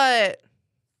 guess what?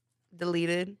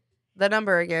 Deleted the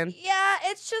number again. Yeah,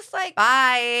 it's just like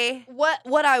Bye.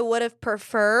 what I would have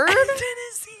preferred.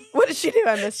 What did she do?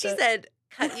 I missed She it. said,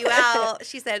 cut you out.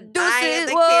 She said, bye at Deuces.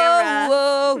 the Whoa, camera.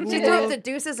 whoa, She threw up the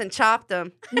deuces and chopped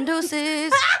them.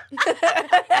 deuces.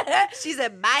 She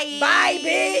said, bye. Bye,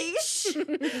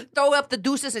 bitch. Throw up the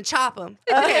deuces and chop them.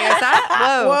 Okay, is that?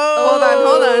 Whoa. Whoa. Hold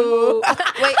on.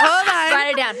 Wait, hold on. Write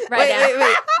it down. Write it down.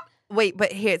 Wait. Wait,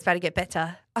 but here, it's about to get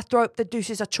better. I throw up the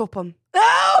deuces, I chop them.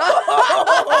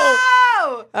 Oh!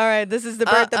 All right, this is the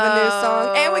birth of a new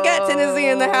song. And we got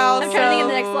Tenasie in the house. I'm trying to think of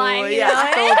the next line, you Yeah, know?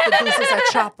 I throw up the deuces, I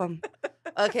chop them.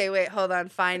 Okay, wait, hold on.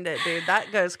 Find it, dude.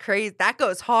 That goes crazy. That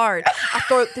goes hard. I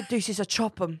throw up the deuces, I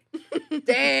chop them.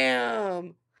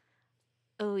 Damn.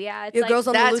 Oh yeah, it's Your like girl's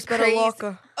on the that's loose better crazy.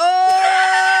 locker.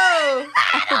 Oh!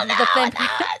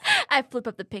 I flip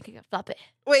up the pancake. I flop it.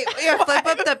 Wait, you flip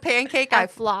up the pancake. I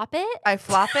flop it. I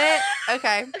flop it.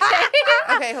 Okay.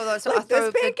 Okay, hold on. So I'll Like throw this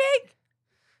up the, pancake?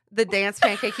 the dance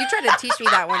pancake. You tried to teach me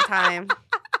that one time.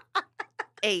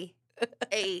 A.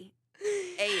 I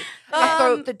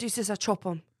throw up the deuces. I chop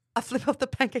them. I flip up the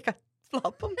pancake. I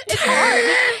flop them. It's hard.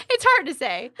 It's hard to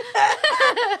say.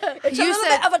 It's a You little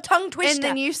said- bit of a tongue twister. And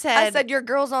then you said, I said your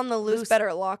girl's on the loose Loose.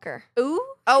 better locker. Ooh.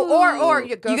 or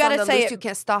your girl's gotta on the say loose, it- you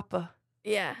can't stop her.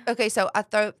 Yeah. Okay, so I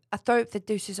throw up the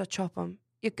deuces. I chop them.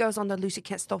 Your girl's on the loose, you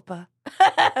can't stop her.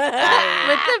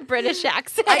 With the British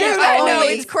accent. Dude, I know,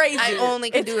 only- it's crazy. I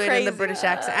only can It's do it in the crazy. British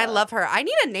accent. I love her. I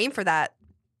need a name for that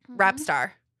rap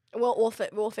star. We'll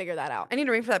figure that out. I need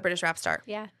a name for that British rap star.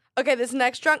 Yeah. Okay, this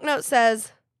next drunk note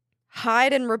says,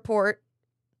 hide and report.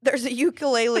 There's a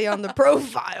ukulele on the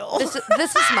profile. This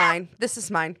is mine. This is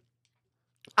mine.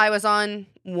 I was on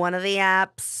one of the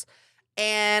apps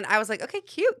and I was like, okay,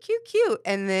 cute.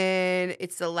 And then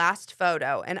it's the last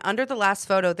photo. And under the last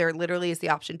photo, there literally is the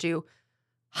option to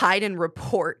hide and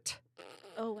report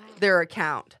Oh wow. their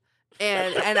account.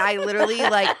 And I literally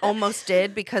like almost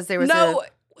did because there was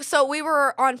So we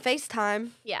were on FaceTime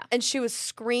Yeah. and she was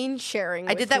screen sharing.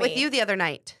 I did that with me. you the other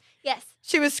night. Yes.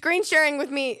 She was screen sharing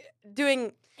with me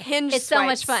doing hinge It's so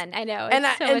much swipes. fun. I know. And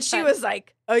It's so and much she fun. was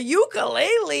like, a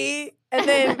ukulele. And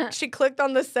then she clicked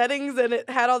on the settings and it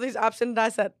had all these options. And I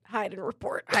said, hide and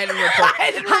report. Hide and report.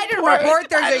 Hide and report.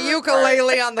 There's a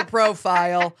ukulele on the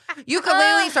profile.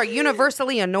 Ukuleles are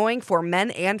universally annoying for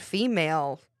men and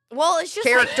female Well, it's just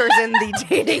characters in the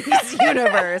dating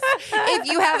universe. If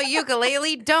you have a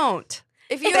ukulele, don't.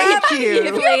 if you Thank have you.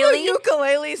 if you have a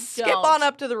ukulele, skip Don't. on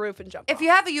up to the roof and jump. If you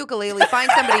have a ukulele, find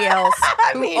somebody else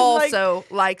who mean, also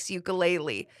likes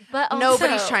ukulele. But also,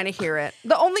 Nobody's trying to hear it.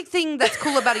 The only thing that's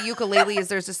cool about a ukulele is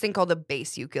there's this thing called a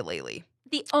bass ukulele.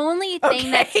 The only Okay,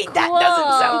 thing that's cool. that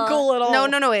doesn't sound cool at all. No,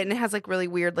 and it has like really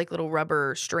weird like little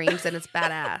rubber strings and it's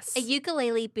badass. A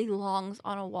ukulele belongs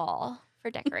on a wall for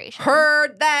decoration.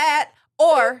 Heard that.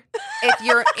 Or if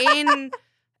you're in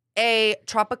a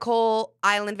tropical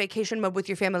island vacation mode with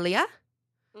your familia,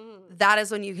 that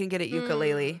is when you can get a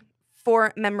ukulele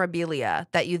for memorabilia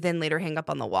that you then later hang up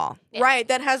on the wall. Yeah. Right,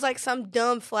 that has like some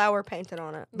dumb flower painted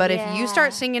on it. But if you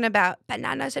start singing about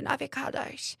bananas and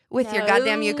avocados with your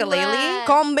goddamn ukulele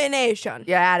combination,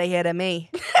 you're out of here to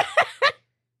me.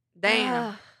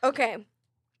 Damn. Okay.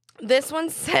 This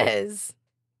one says,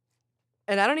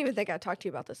 and I don't even think I talked to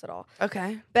you about this at all.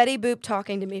 Okay. Betty Boop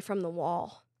talking to me from the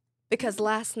wall. Because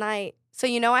last night, so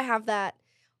I have that,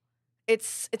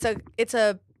 it's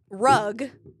a rug.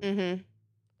 Mm-hmm.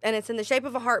 And it's in the shape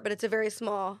of a heart, but it's a very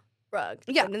small rug.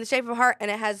 Yeah. And in the shape of a heart, and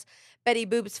it has Betty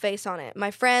Boop's face on it. My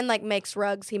friend, makes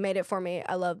rugs. He made it for me.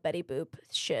 I love Betty Boop.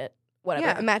 Shit. Whatever.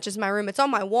 Yeah. It matches my room. It's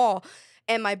on my wall.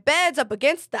 And my bed's up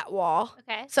against that wall.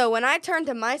 Okay. So when I turn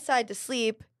to my side to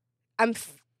sleep,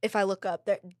 if I look up,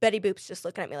 Betty Boop's just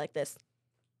looking at me like this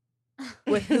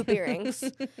with hoop earrings.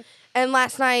 And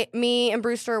last night, me and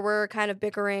Brewster were kind of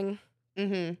bickering.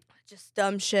 Mm-hmm. Just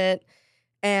dumb shit.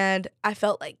 And I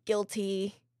felt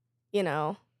guilty.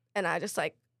 And I just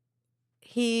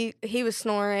he was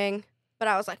snoring, but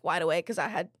I was wide awake because I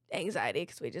had anxiety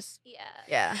because we just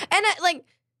yeah. And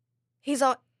he's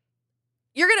all,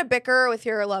 you're gonna bicker with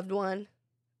your loved one,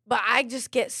 but I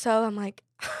just get I'm I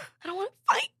don't want to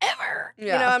fight ever.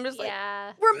 Yeah. I'm just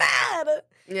we're mad.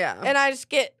 Yeah. And I just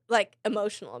get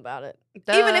emotional about it.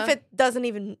 Duh. Even if it doesn't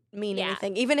even mean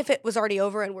anything. Even if it was already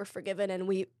over and we're forgiven and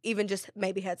we even just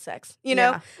maybe had sex. You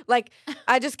know?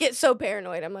 I just get so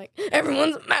paranoid. I'm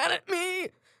everyone's mad at me.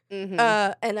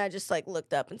 Mm-hmm. And I just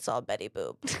looked up and saw Betty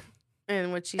Boop.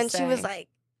 And what she said? And she was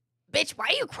bitch, why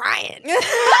are you crying?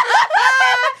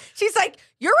 She's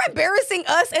you're embarrassing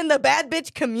us in the bad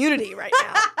bitch community right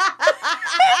now.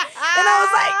 And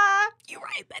I was you're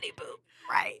right, Betty Boop.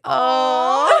 Right.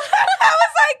 Oh. I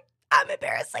was I'm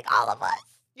embarrassing all of us.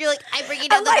 You're I bring you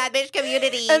down the bad bitch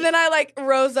community. And then I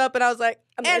rose up and I was and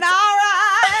our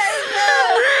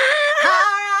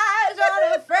eyes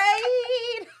aren't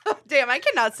afraid. Damn, I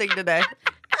cannot sing today.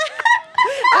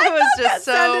 I was just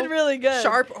that sounded really good.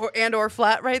 Sharp or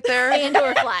flat right there. And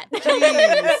or flat.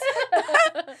 Jeez.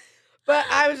 But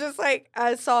I was just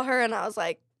I saw her and I was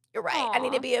you're right. Aww. I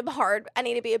need to be a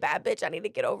bad bitch. I need to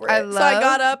get over it. So I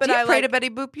got up and I pray to Betty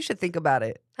Boop. You should think about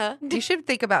it. Huh? You should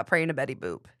think about praying to Betty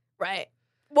Boop. Right.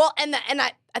 Well, and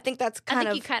I think that's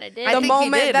you kind of did. The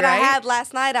moment that I had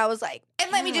last night. I was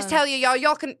and let me just tell you,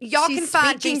 y'all can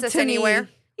find Jesus anywhere.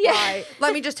 Yeah. Right.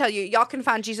 Let me just tell you, y'all can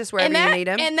find Jesus wherever you need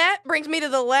him. And that brings me to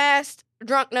the last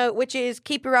drunk note, which is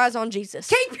keep your eyes on Jesus.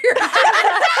 Keep your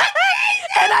eyes.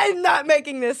 And I'm not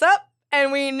making this up.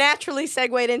 And we naturally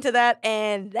segued into that,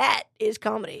 and that is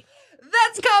comedy.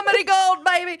 That's comedy gold,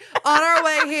 baby. On our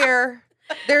way here,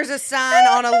 there's a sign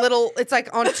on it's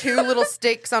on two little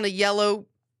sticks on a yellow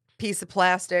piece of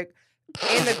plastic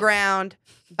in the ground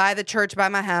by the church, by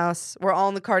my house. We're all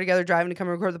in the car together driving to come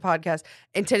record the podcast.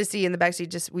 In Tenasie, in the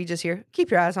backseat, we just hear, keep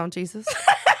your eyes on Jesus.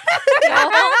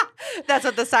 That's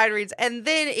what the sign reads. And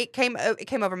then it came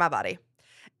over my body,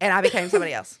 and I became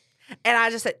somebody else. And I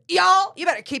just said, y'all, you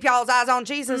better keep y'all's eyes on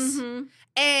Jesus. Mm-hmm.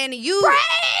 And you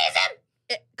praise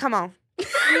him. Come on. Take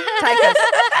us.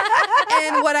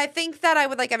 And what I think that I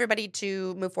would like everybody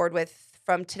to move forward with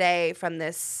from today, from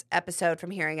this episode,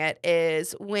 from hearing it,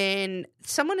 is when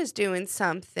someone is doing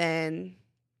something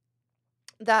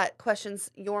that questions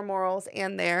your morals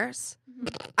and theirs,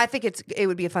 I think it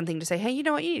would be a fun thing to say, hey, you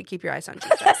know what? You need to keep your eyes on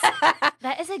Jesus.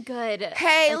 That is a good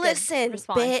Hey, listen,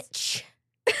 response. Bitch.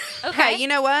 Okay, you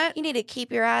know what? You need to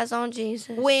keep your eyes on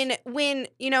Jesus. When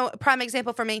prime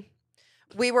example for me,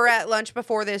 we were at lunch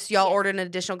before this. Y'all ordered an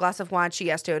additional glass of wine. She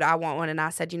asked, dude, I want one. And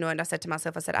I said, and I said to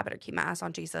myself, I better keep my eyes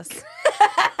on Jesus.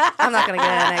 I'm not going to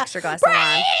get an extra glass of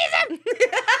wine.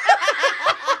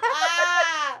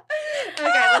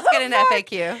 Okay, let's get an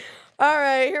FAQ. All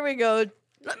right, here we go.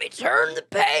 Let me turn the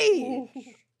page.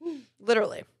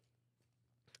 Literally.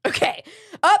 Okay,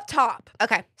 up top.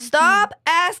 Okay. Stop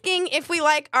asking if we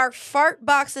like our fart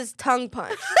boxes tongue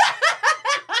punched.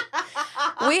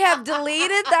 We have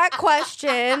deleted that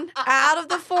question out of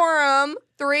the forum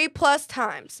 3+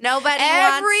 times. Nobody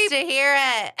wants to hear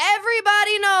it.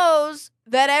 Everybody knows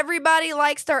that everybody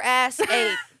likes their ass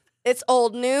ate. It's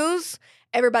old news.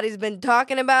 Everybody's been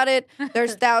talking about it.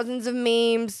 There's thousands of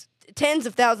memes, tens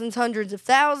of thousands, hundreds of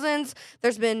thousands.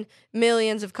 There's been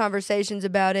millions of conversations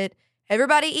about it.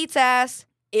 Everybody eats ass.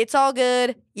 It's all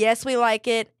good. Yes, we like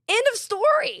it. End of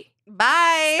story.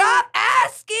 Bye. Stop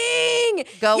asking.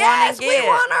 Go on and yes, get we it.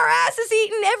 want our asses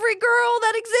eaten. Every girl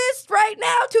that exists right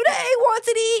now today wants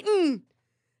it eaten.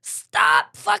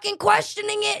 Stop fucking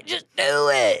questioning it. Just do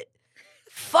it.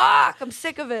 Fuck. I'm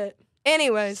sick of it.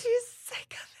 Anyways. She's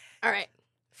sick of it. All right.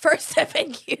 First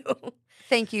FAQ.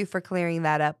 Thank you for clearing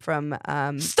that up from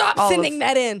Stop sending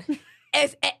that in.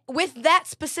 with that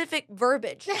specific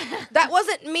verbiage. That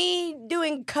wasn't me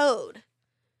doing code.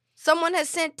 Someone has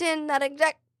sent in that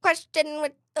exact question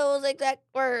with those exact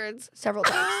words several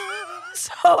times.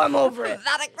 So I'm over it.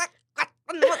 That exact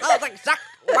question with those exact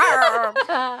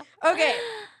words. Okay.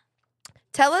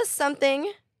 Tell us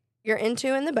something you're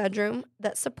into in the bedroom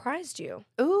that surprised you.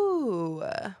 Ooh.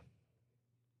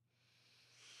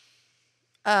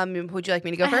 Would you like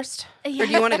me to go first? Yeah. Or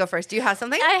do you want to go first? Do you have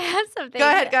something? I have something. Go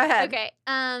ahead. Okay.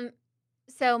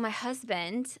 So my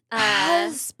husband.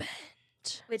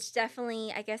 Which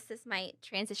definitely, I guess this might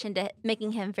transition to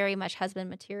making him very much husband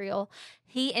material.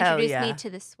 He introduced me to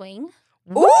the swing.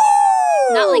 Ooh!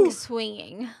 Not like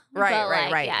swinging.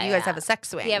 Right. Yeah, you guys have a sex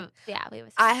swing. We have a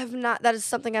swing. I have not. That is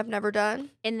something I've never done.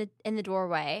 In the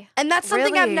doorway. And that's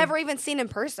something I've Really? never even seen in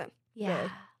person. Yeah.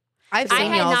 Really. I've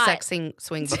seen y'all sex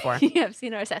swing before. Yeah, I've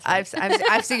seen our sex swing.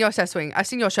 I've seen your sex swing. I've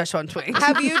seen your Szechuan swing.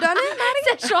 Have you done it,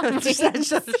 Maddie?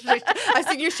 Szechuan I've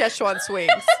seen your Szechuan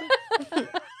swings.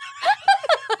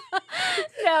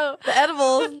 No. The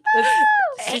edibles.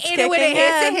 And when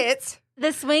it hits.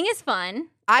 The swing is fun.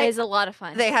 It's a lot of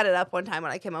fun. They had it up one time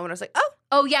when I came home and I was like,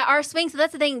 Oh yeah, our swing. So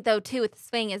that's the thing though too with the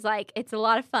swing is like it's a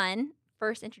lot of fun.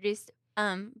 First introduced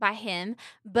by him,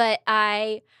 but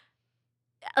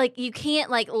you can't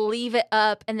like leave it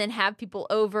up and then have people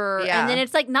over, and then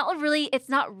it's like not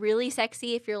really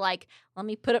sexy if you're like, let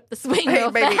me put up the swing. hey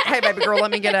baby girl,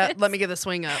 let me get the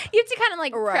swing up. You have to kind of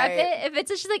like prep it. If it's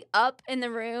just like up in the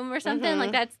room or something,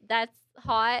 like that's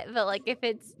hot. But like if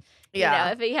it's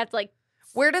if you have to like,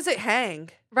 where does it hang?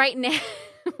 Right now,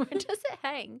 where does it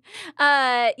hang?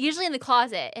 Usually in the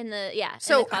closet. In the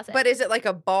closet. But is it like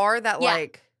a bar that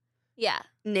like? Yeah.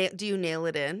 Do you nail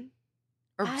it in?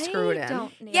 Or screw it in?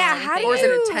 Don't nail how do Or is it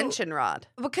you- a tension rod?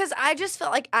 Because I just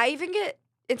felt like I even get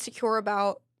insecure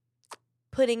about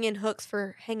putting in hooks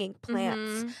for hanging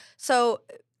plants. Mhm. So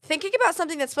thinking about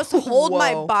something that's supposed to hold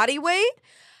my body weight,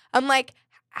 I'm like,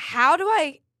 how do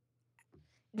I,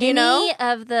 Any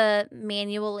of the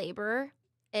manual labor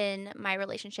in my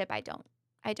relationship, I don't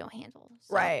handle.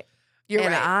 So. Right. You're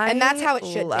And right. And that's how it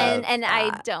should be. And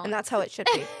I don't. And that's how it should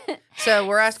be. So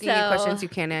we're asking you So, questions you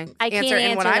can't answer. I can't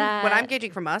and what answer I'm that.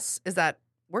 gauging from us is that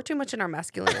we're too much in our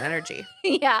masculine energy.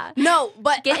 Yeah. No,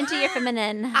 but Get into your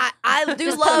feminine. I do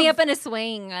Just love. put me up in a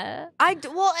swing. I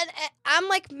do, well, and I'm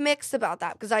like mixed about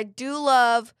that because I do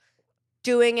love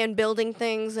doing and building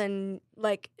things and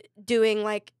like doing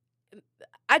like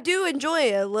I do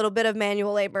enjoy a little bit of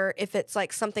manual labor if it's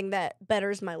like something that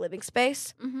betters my living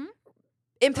space. Mm-hmm.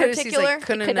 In Tennessee's particular, like,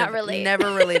 couldn't could not have relate.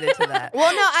 Never related to that.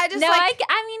 well, no, I just No, like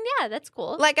I mean, yeah, that's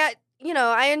cool. like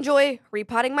I enjoy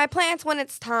repotting my plants when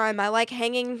it's time. I like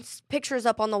hanging pictures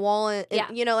up on the wall and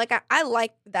like I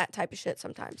like that type of shit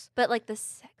sometimes. But like the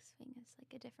sex swing is like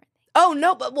a different thing. Oh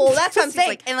no, but that's what I'm She's saying.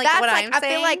 like- and, like, that's what like I'm I feel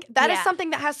saying? like that is Yeah.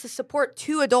 something that has to support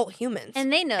two adult humans.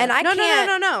 And they know. And I No,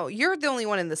 can't. no. You're the only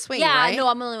one in the swing, yeah, right? no,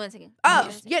 I'm the only one singing. Oh,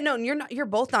 Yeah, no, you're not. You're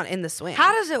both not in the swing.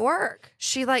 How does it work?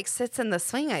 She like sits in the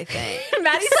swing? I think.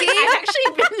 Maddie's like, I've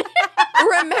actually been there.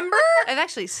 Remember? I've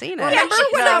actually seen it. Remember she's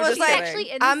when not- I was she's like, actually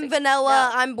in the I'm swing.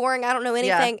 vanilla, I'm boring, I don't know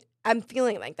anything. I'm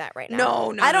feeling like that right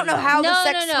now. No, I don't know how the No,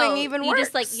 sex no. swing even you works.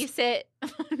 just like you sit.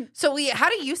 So how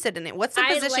do you sit in it? What's the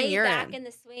I position lay you're back in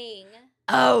the swing.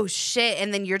 Oh shit!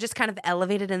 And then you're just kind of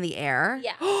elevated in the air.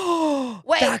 Yeah.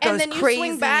 Wait, that goes and then you crazy.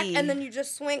 swing back, and then you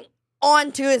just swing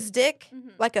onto his dick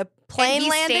Mhm. like a plane and he's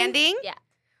landing. standing. Yeah.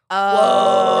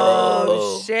 Oh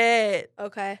Whoa. shit!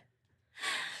 Okay.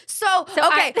 So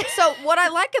what I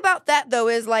like about that though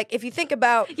is like if you think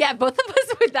about Yeah, both of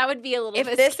us would. That would be a little if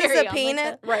bit this scary is on, a like,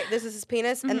 penis, the- right? This is his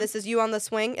penis, and Mhm. this is you on the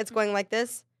swing. It's going like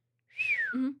this.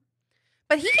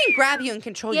 But he can grab you and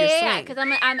control your swing. Yeah, because I'm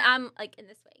like in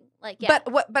the swing, like yeah.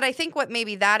 But I think what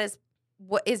maybe that is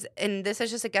what is, and this is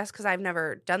just a guess because I've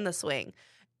never done the swing.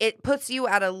 It puts you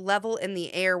at a level in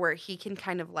the air where he can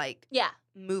kind of like yeah,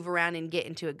 move around and get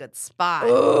into a good spot.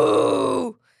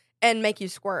 Ooh, and make you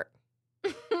squirt.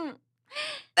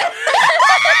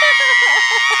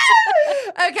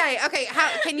 Okay. How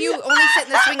can you only sit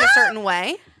in the swing a certain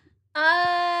way?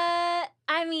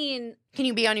 I mean, Can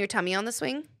you be on your tummy on the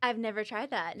swing? I've never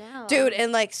tried that. No, Dude,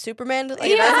 and like Superman, like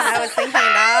Yeah. that's what I was thinking,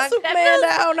 dog. Superman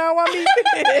down, I want me.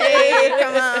 Hey,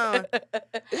 come on.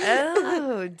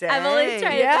 Oh, dang. I've only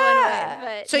tried it Yeah. the one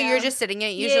way. But So no. you're just sitting it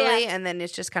Yeah. usually, and then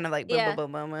it's just kind of like boom, Yeah.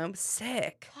 boom, boom, boom, boom.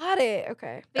 Sick. Got it.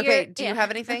 Okay. But Okay, you're- do you yeah.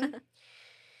 have anything?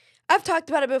 I've talked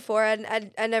about it before, and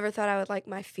I never thought I would like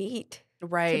my feet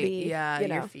Right. to be. Yeah, you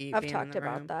know, your feet. I've being in talked the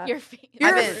about room. that. Your feet. Your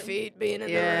I've been- feet being in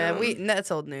Yeah, the room. that's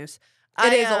old news.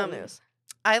 It is old news.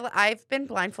 I've been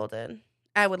blindfolded.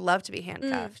 I would love to be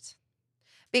handcuffed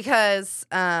because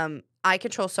I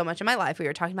control so much in my life. We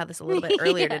were talking about this a little bit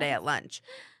earlier today at lunch.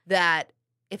 That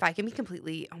if I can be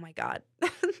completely, oh my God.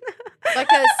 Like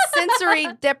a sensory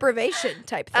deprivation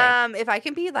type thing. If I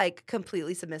can be like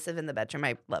completely submissive in the bedroom,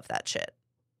 I love that shit.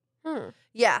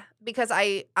 Yeah, because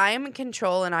I am in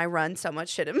control and I run so much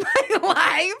shit in my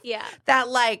life. Yeah. That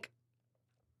like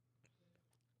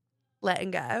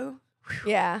letting go.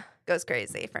 Yeah. Goes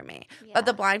crazy for me. Yeah. But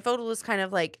the blindfold was kind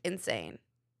of like insane.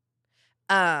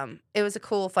 It was a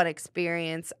cool, fun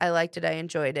experience. I liked it. I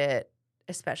enjoyed it,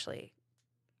 especially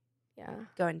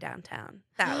going downtown.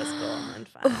 That was cool and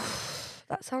fun.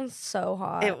 That sounds so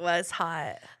hot. It was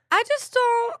hot. I just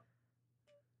don't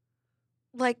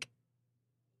like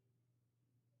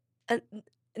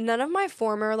none of my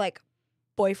former like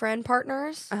boyfriend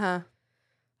partners. Uh-huh.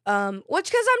 Which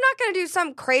because I'm not gonna do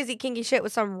some crazy kinky shit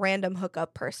with some random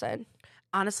hookup person.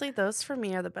 Honestly, those for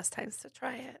me are the best times to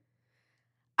try it.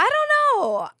 I don't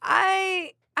know.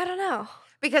 I don't know.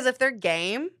 Because if they're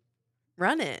game,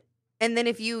 run it. And then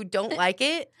if you don't like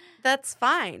it, that's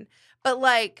fine. But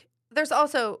like, there's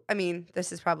also, I mean,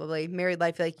 this is probably married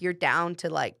life. Like, you're down to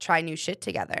like try new shit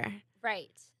together. Right.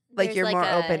 Like, There's you're like more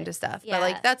a- open to stuff. yeah. But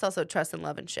like, that's also trust and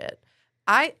love and shit.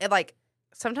 I like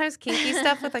sometimes kinky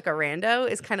stuff with like a rando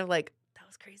is kind of like, that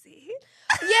was crazy.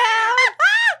 Yeah.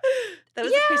 That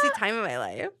was a crazy time in my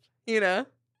life, you know?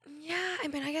 Yeah. I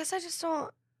mean, I guess I just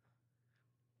don't.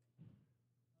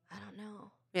 I don't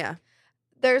know. Yeah.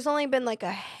 There's only been like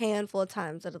a handful of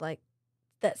times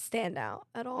that stand out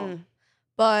at all. Mm.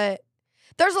 But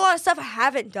there's a lot of stuff I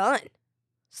haven't done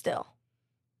still.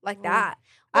 Like that.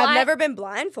 Well, I've never been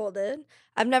blindfolded.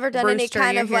 I've never done any Brewster,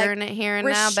 kind you're of like hearing it here and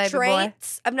now, baby boy.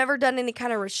 restraints. I've never done any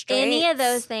kind of restraints. Any of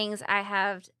those things I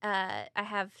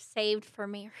have saved for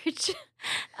marriage.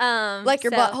 Like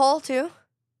your so- butthole too?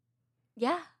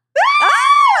 Yeah. Oh,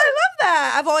 I love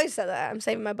that. I've always said that. I'm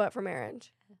saving my butt for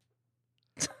marriage.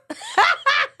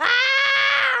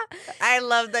 I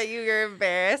love that you're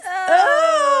embarrassed.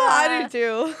 Oh, I do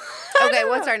too. Okay,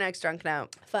 what's our next drunk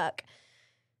note? Fuck.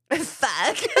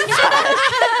 Fuck.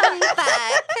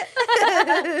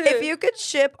 If you could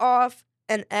ship off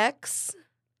an ex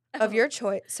of your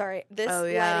choice, sorry, this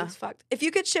lighting's fucked. If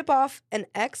you could ship off an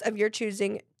ex of your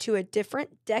choosing to a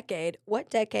different decade, what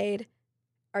decade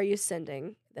are you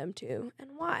sending them to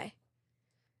and why?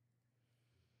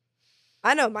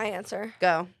 I know my answer.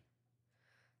 Go.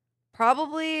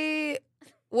 Probably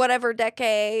whatever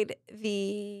decade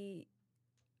the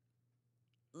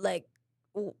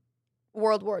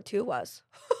World War II was.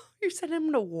 You're sending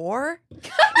him to war? Yeah,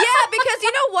 because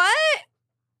you know what?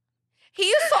 He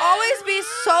used to always be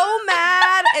so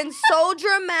mad and so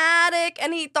dramatic,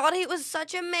 and he thought he was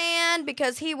such a man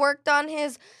because he worked on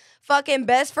his fucking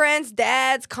best friend's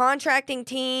dad's contracting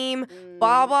team,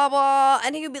 blah, blah, blah.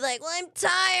 And he would be like, well, I'm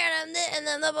tired, I'm this, and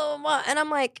then blah, blah, blah. And I'm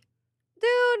like,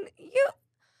 dude,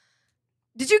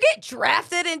 did you get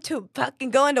drafted into fucking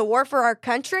going to war for our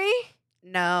country?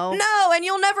 No. No, and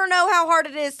you'll never know how hard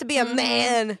it is to be a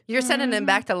man. You're sending him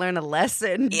back to learn a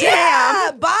lesson. Yeah,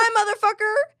 bye,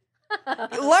 motherfucker.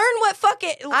 Learn what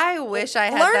fucking. I wish I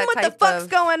had learn that what type the fuck's of...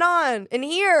 going on in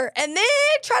here, and then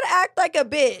try to act like a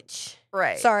bitch.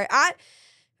 Right. Sorry,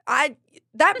 I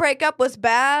that breakup was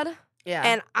bad, Yeah.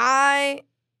 and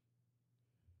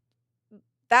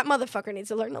that motherfucker needs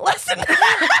to learn a lesson.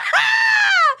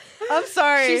 I'm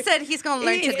sorry. She said he's going to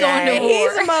learn today. Going to war.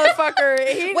 He's a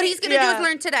motherfucker. What he's going to do is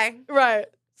learn today. Right.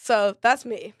 So that's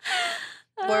me.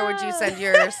 Where would you send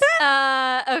yours?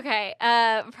 Okay.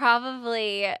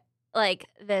 Probably like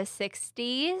the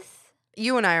 60s.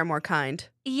 You and I are more kind.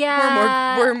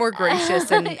 Yeah. We're more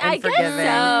gracious and I forgiving.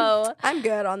 guess so. I'm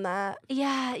good on that.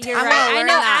 Yeah, you're I right. want to I learn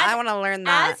know. that. I want to learn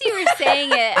that. As you were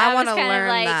saying it, I I was wanna kind learn of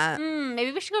like, that.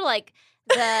 maybe we should go to like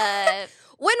the.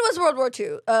 When was World War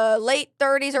II? Late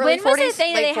 30s, early When 40s? was the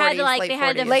thing that Late they had 40s, to like? late They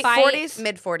had to 40s. Late fight. 40s?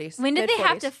 Mid-40s. When did they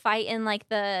have Mid-40s. to fight in like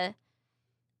the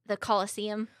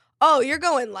Colosseum? Oh, you're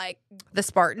going like The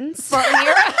Spartans.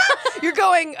 you're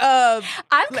going I'm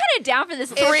kind of down for this.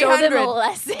 To show them 300. a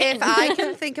lesson. If I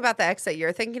can think about the ex that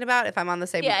you're thinking about, if I'm on the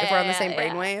same, Yeah, if we're on the yeah, same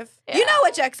yeah. brainwave, Yeah. You know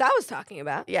which ex I was talking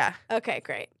about. yeah. Okay,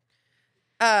 great.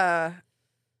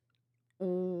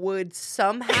 Would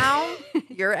somehow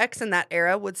your ex in that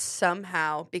era would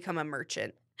somehow become a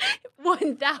merchant?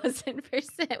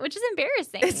 1000%, which is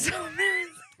embarrassing. It's so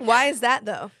embarrassing. Why is that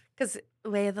though? Because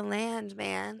lay of the land,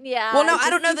 man. Yeah. Well, no, I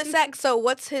don't know the sex. So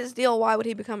what's his deal? Why would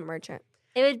he become a merchant?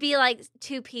 It would be like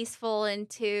too peaceful and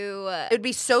too. It would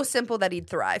be so simple that he'd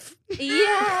thrive.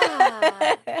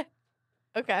 Yeah.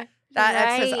 Okay. That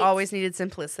ex has Right. always needed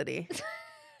simplicity.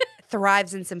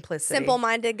 Thrives in simplicity.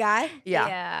 Simple-minded guy. Yeah.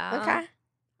 Yeah. Okay.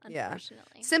 Yeah.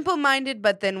 Unfortunately. Simple-minded,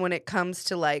 but then when it comes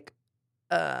to like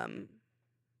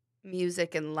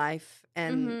music and life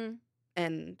and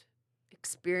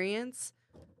experience,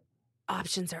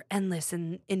 options are endless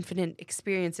and infinite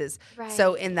experiences. Right.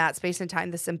 So in that space and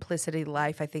time, the simplicity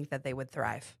life, I think that they would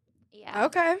thrive. Yeah.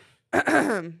 Okay.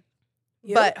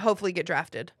 But hopefully get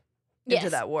drafted into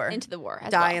that war. Into the war.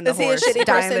 As Die well. in the horse.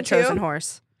 Die in the chosen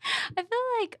horse. I feel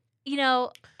like,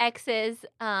 exes,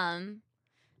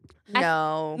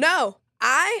 No.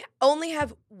 I only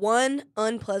have one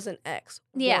unpleasant ex.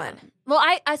 Yeah. One. Well,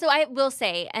 I will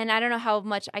say, and I don't know how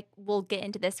much I will get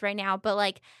into this right now, but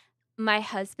like my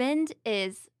husband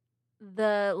is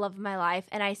the love of my life,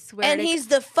 and I swear, and he's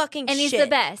the fucking and shit. he's the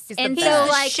best. He's the and best. so He's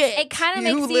the like shit. it kind of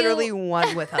makes you literally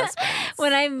won with husbands.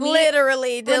 when I meet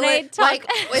Literally, when I Dylan. talk, Like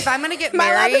if I'm gonna get Am I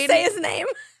allowed to married, say his name?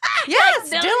 yes,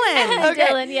 Dylan. Okay.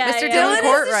 Dylan, yeah, Mr. yeah. Dylan Dylan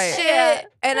Courtright. is the shit. Yeah.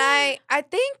 And I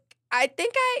think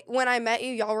when I met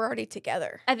you, y'all were already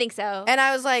together. I think so. And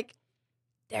I was like,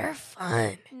 they're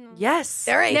fun. Yes,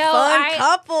 They're a No, fun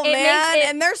couple, it man. makes it-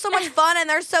 And they're so much fun and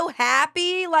they're so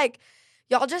happy. Like,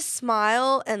 y'all just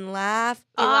smile and laugh.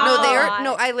 Oh. No, they God. are.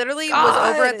 No, I literally God,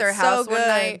 was over at their it's so house one good.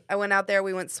 night. I went out there.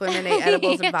 We went swimming, ate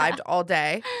edibles, and Yeah. vibed all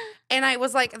day. And I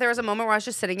was like, there was a moment where I was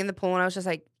just sitting in the pool, and I was just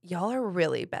like, y'all are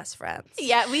really best friends.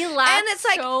 Yeah, we laugh. And it's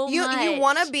like so you much.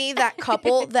 want to be that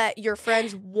couple that your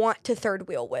friends want to third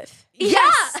wheel with.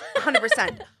 Yes,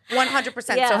 100%,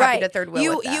 100%. Yeah. So happy Right. to third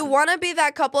wheel with them. You want to be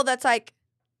that couple that's like,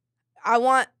 I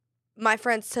want my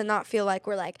friends to not feel like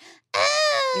we're like,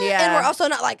 Yeah. and we're also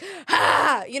not like,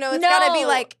 it's got to be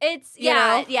like, it's you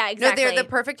know? yeah, No, exactly. they're the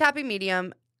perfect happy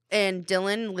medium. And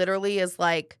Dylan literally is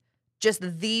like just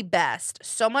the best.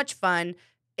 So much fun.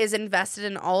 Is invested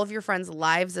in all of your friends'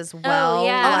 lives as well.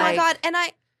 yeah. oh my Like, God. And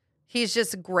he's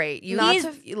just great. You Not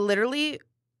literally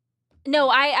no,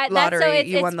 I lottery. that's so it's,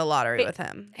 You it's won the lottery with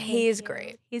him. he's Thank you.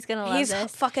 great. He's gonna love He's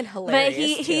this. fucking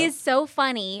hilarious. But he's so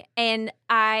funny, and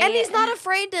he's not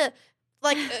afraid to,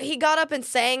 like, he got up and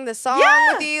sang the song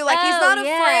Yeah. with you. Like, he's Oh, not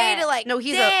yeah. afraid to, like, No,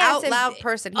 he's an dance out and loud be-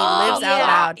 person. He Oh, lives out yeah.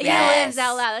 loud. He Yes. lives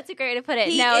out loud. That's a great way to put it.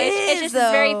 He no, it's is, just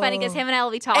very funny though. because him and I will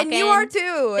be talking, And you are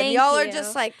too. And Thank y'all are you.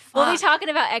 just like, We'll be fuck. talking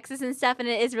about exes and stuff, and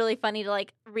it is really funny to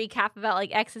like recap about like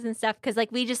exes and stuff because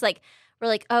like we just like we're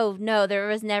like, oh no, there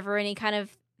was never any kind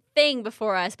of thing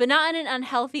before us, but not in an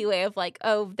unhealthy way of like,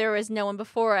 oh, there was no one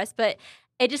before us, but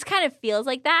it just kind of feels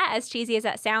like that, as cheesy as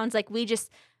that sounds. Like we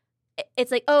just,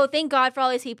 it's like, oh, thank God for all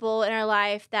these people in our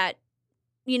life that,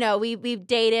 we've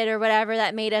dated or whatever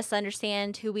that made us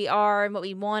understand who we are and what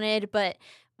we wanted, but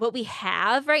what we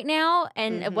have right now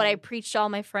and what I preach to all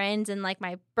my friends and like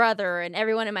my brother and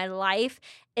everyone in my life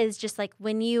is just like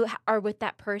when you are with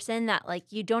that person that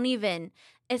like you don't even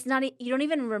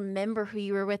remember who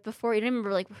you were with before. You don't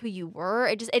remember like who you were.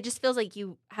 It just feels like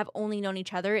you have only known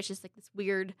each other. It's just like this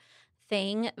weird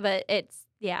thing, but that's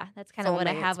kind of what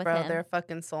I have with bro. him. They're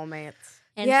fucking soulmates.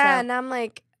 And yeah, so and I'm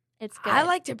like, it's good. I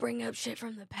like to bring up shit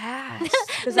from the past.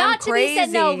 'Cause Not I'm to crazy. be said.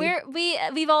 No,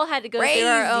 we've all had to go through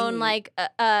our own Crazy.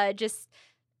 like just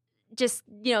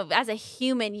as a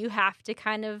human you have to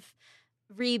kind of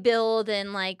rebuild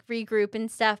and like regroup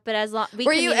and stuff. But as long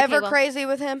Were you ever crazy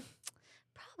with him?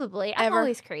 Probably. I'm Ever?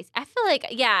 always crazy. I feel like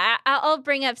I'll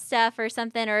bring up stuff or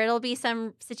something, or it'll be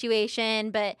some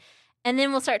situation, and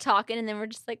then we'll start talking, and then we're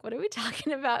just like, what are we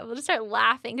talking about? We'll just start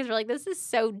laughing because we're like, this is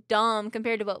so dumb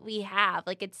compared to what we have.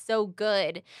 Like, it's so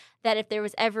good that if there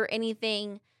was ever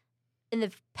anything in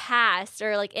the past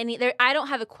or like I don't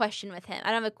have a question with him.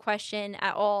 I don't have a question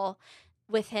at all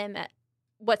with him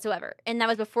whatsoever. And that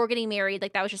was before getting married.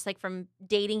 Like, that was just like from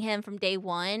dating him from day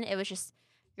one. It was just,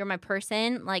 you're my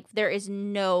person. Like, there is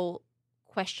no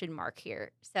question mark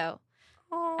here. So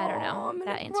I don't know.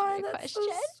 That answered your question.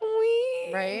 So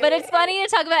sweet. Right? But it's funny to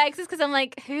talk about exes because I'm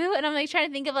like, who? And I'm like trying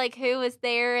to think of like who was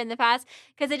there in the past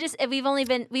because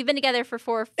we've been together for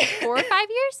 4 or 5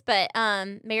 years, but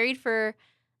married for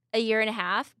a year and a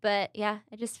half. But yeah,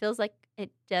 it just feels like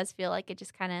it just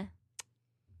kind of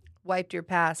wiped your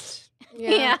past.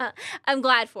 yeah. I'm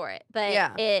glad for it, but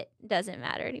Yeah. it doesn't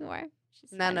matter anymore. It's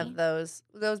just None funny. of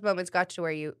those moments got you to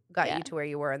where you Yeah. you to where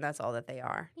you were, and that's all that they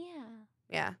are. Yeah,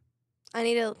 Yeah. I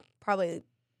need to probably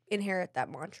inherit that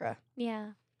mantra. yeah,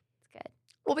 it's good.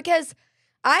 Well, because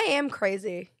I am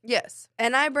crazy Yes.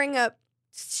 and I bring up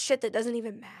shit that doesn't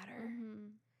even matter. Mm-hmm.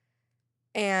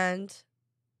 And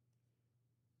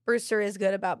Brewster is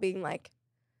good about being like,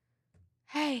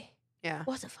 hey, Yeah.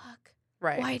 what the fuck?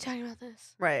 Right. Why are you talking about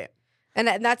this? Right. And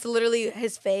that's literally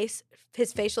his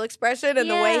facial expression and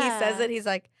the way he says Yeah. it. He's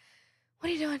like, what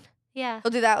are you doing? Yeah,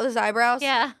 He'll do that with his eyebrows.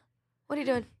 yeah. What are you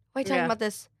doing? Why are you talking Yeah. about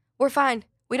this? We're fine.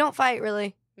 We don't fight,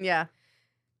 really. Yeah.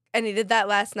 And he did that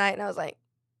last night, and I was like,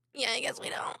 yeah, I guess we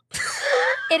don't.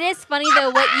 It is funny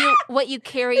though what you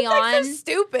carry on. Like so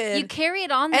stupid. You carry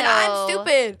it on though. And I'm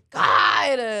stupid.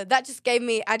 God, that just gave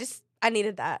me. I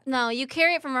needed that. No, you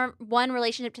carry it from one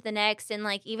relationship to the next, and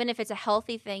like even if it's a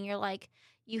healthy thing, you're like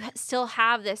you still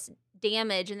have this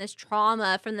damage and this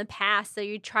trauma from the past. So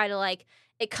you try to like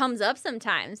it comes up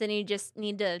sometimes, and you just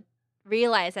need to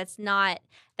realize that's not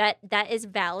that is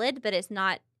valid, but it's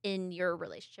not in your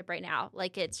relationship right now.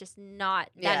 Like it's just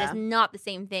not that is not the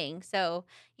same thing. So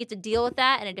you have to deal with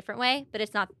that in a different way, but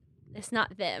it's not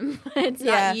them. It's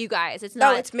not you guys. It's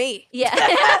not. No, it's me. Yeah.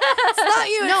 It's not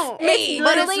you. No, it's me.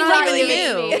 But it's not even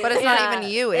me. you. But it's not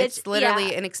even you. It's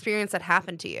literally an experience that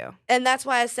happened to you. And that's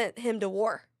why I sent him to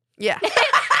war. Yeah.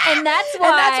 And that's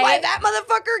why that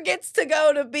motherfucker gets to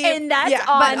go to be. And that's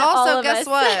on but also, all of guess us.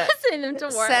 what? Send him to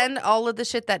war. Send all of the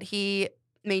shit that he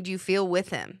made you feel with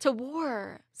him. To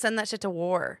war. Send that shit to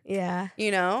war. Yeah. You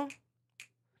know?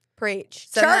 Preach.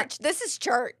 Send church. This is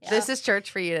church. Yeah. This is church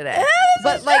for you today.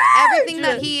 But like everything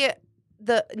that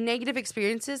the negative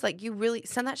experiences, like you really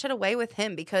send that shit away with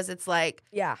him because it's like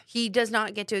he does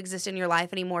not get to exist in your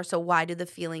life anymore. So why do the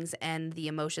feelings and the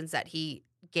emotions that he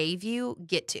gave you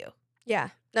get to? Yeah.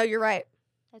 No, you're right.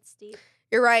 That's deep.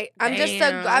 You're right. I'm just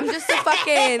a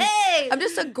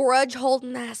grudge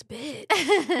holding ass bitch.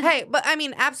 Hey, but I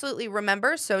mean, absolutely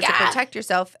remember, to protect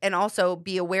yourself and also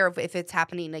be aware of if it's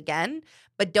happening again,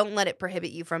 but don't let it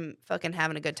prohibit you from fucking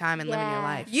having a good time and living your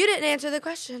life. You didn't answer the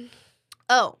question.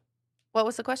 Oh, what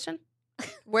was the question?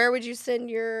 Where would you send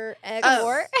your ex?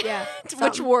 War? Yeah.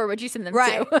 Which war would you send them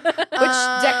to?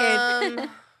 Which decade?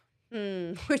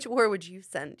 Which war would you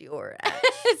send your ex?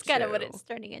 It's kind of what it's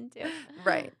turning into.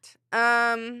 Right.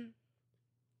 I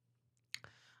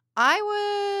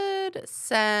would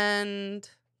send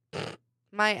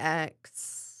my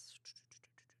ex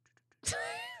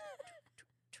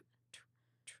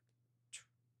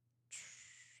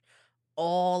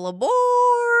all aboard.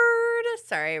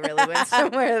 Sorry, I really went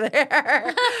somewhere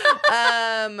there.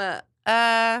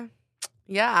 Yeah,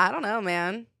 I don't know,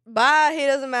 man. Bye. He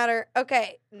doesn't matter.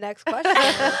 Okay, next question.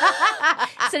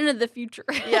 Send him to the future.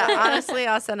 Yeah, honestly,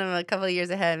 I'll send him a couple of years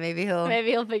ahead. Maybe he'll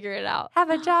figure it out. Have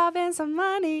a job and some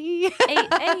money. Hey.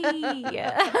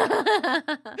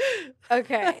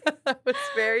 Okay. That was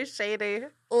very shady.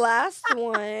 Last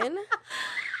one.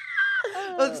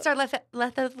 Well, start last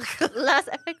epic.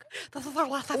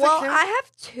 Well, I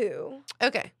have two.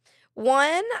 Okay.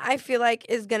 One, I feel like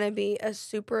is going to be a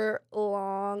super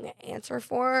long answer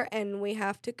for, and we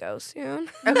have to go soon.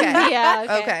 Okay.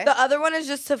 Yeah. Okay. The other one is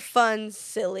just a fun,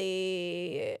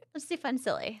 silly. Let's do fun,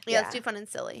 silly. Yeah, let's do fun and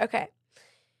silly. Okay.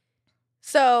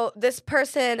 So this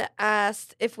person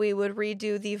asked if we would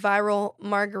redo the viral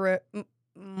margarita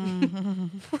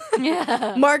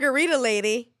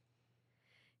lady.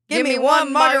 Give me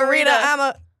one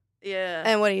margarita. Yeah.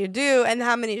 And what do you do? And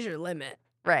how many is your limit?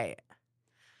 Right.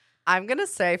 I'm going to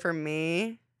say for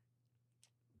me,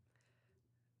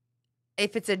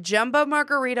 if it's a jumbo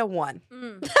margarita, 1.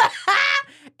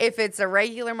 If it's a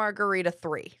regular margarita,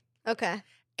 3. Okay.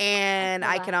 And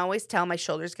I can always tell my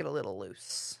shoulders get a little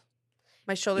loose.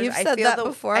 My shoulders. You've said that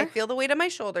before. I feel the weight of my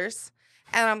shoulders.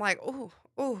 And I'm like, ooh.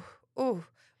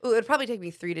 It'd probably take me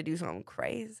 3 to do something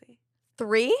crazy.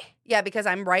 3? Yeah, because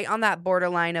I'm right on that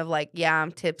borderline of like, yeah,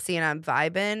 I'm tipsy and I'm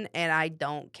vibing and I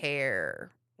don't care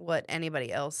what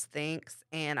anybody else thinks,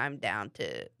 and I'm down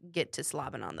to get to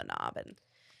slobbing on the knob. And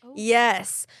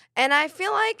yes. And I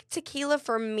feel like tequila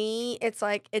for me, it's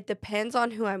like it depends on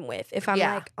who I'm with. If I'm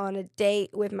like on a date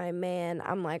with my man,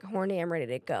 I'm like horny, I'm ready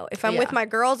to go. If I'm with my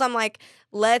girls, I'm like,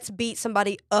 let's beat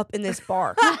somebody up in this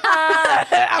bar.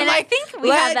 I think we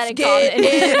have that in common.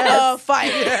 In a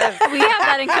fight. We have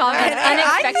that in common.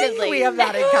 Unexpectedly. I think we have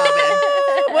that in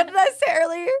common. What did I say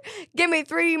earlier? Give me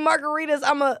 3 margaritas,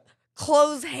 I'm a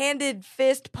close-handed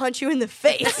fist punch you in the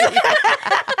face.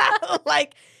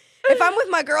 Like, if I'm with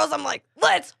my girls, I'm like,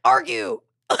 let's argue.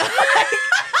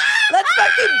 Let's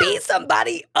fucking beat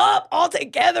somebody up all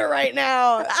together right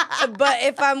now. But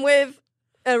if I'm with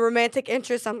a romantic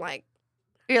interest, I'm like,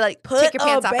 you're like, put take your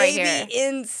pants a off right here. baby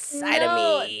inside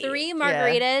of me. 3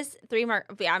 margaritas.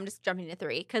 Yeah, I'm just jumping to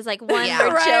 3 because like 1 we're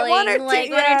Right, chilling, 1 or 2,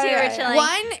 like 1 or 2 we're chilling.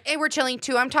 1, we're chilling.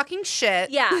 2, I'm talking shit.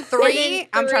 Yeah. 3,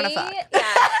 I'm trying to fuck. Yeah.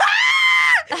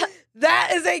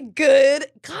 That is a good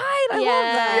God. I love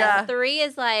that. Yeah. 3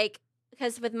 is like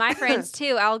because with my friends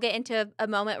too, I'll get into a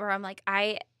moment where I'm like,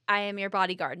 I am your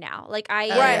bodyguard now. Like I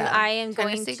am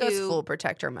going Tenasie to goes full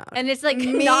protector mode. And it's like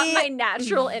not my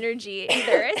natural energy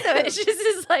either. So it's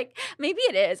just like maybe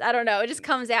it is. I don't know. It just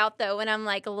comes out though when I'm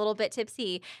like a little bit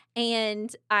tipsy,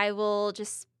 and I will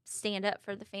just stand up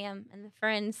for the fam and the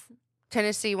friends.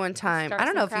 Tenasie one time. I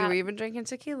don't know if you were even drinking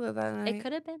tequila that night. It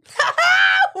could have been.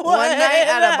 One night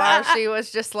at a bar, she was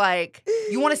just like,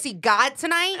 "You want to see God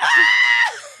tonight?"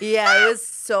 Yeah, it was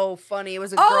so funny. It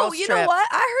was a girls' trip. Oh, you know what?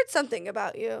 I heard something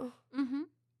about you.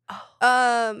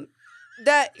 Mm-hmm.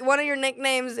 That one of your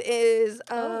nicknames is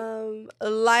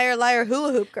liar, liar,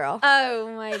 hula hoop girl.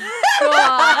 Oh my god!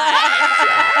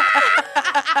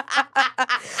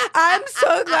 I'm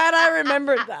so glad I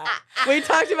remembered that. We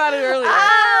talked about it earlier.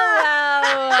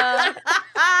 Oh wow!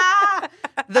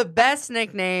 The best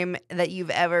nickname that you've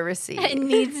ever received. It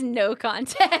needs no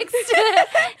context.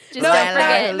 Just No, don't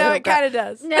forget. no, it kind of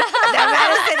does. No.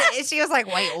 Madison, she was like,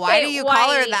 wait, why Wait, do you why?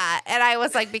 call her that? And I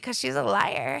was like, because she's a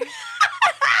liar.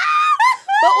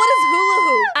 But what is hula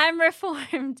hoop? I'm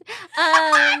reformed.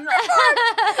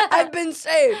 I've been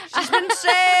saved. She's been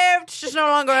saved. She's no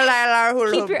longer a liar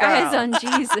hula Keep hoop your girl. eyes on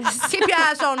Jesus. Keep your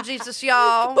eyes on Jesus,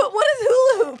 y'all. But what does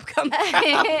hula hoop come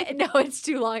from? No, it's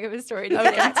too long of a story to get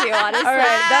into, honestly. All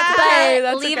right, that's But okay.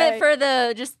 That's leave okay. it for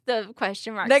the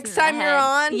question marks. Next in the time you're head.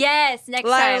 on? Yes, next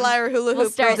Liar, time. liar, hula hoop. We'll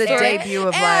start The there. debut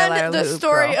of Liar, Liar, And Hula the Hoop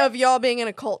story Girl. of y'all being in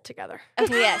a cult together.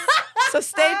 Okay, yes. So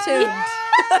stay tuned.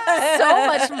 So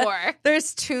much more.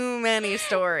 There's too many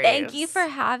stories. Thank you for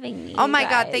having me. Oh my you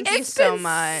God, guys. thank you It's so been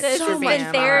much This so for has being been on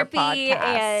our therapy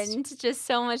podcast. and just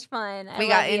so much fun. We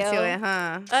got into it,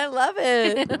 huh? I love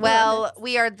it. Well,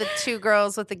 we are the two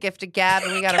girls with the gift of gab,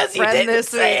 and we got a 'Cause you friend didn't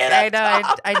this week. say it I at know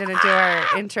all. I didn't do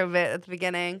our intro bit at the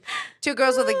beginning. Two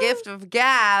girls with a gift of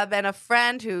gab and a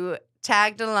friend who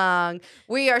tagged along.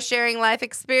 We are sharing life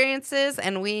experiences,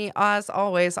 and we, as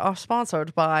always, are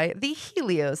sponsored by the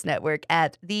Helios Network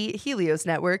at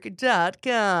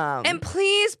theheliosnetwork.com. And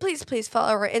please, please, please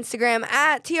follow our Instagram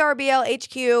at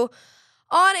TRBLHQ.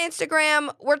 On Instagram,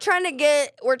 we're trying to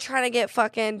get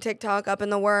fucking TikTok up in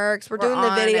the works. We're doing the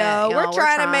on video. it, y'all. We're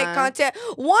trying to make trying. content.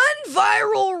 One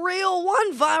viral reel.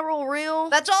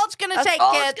 That's all it's gonna That's take,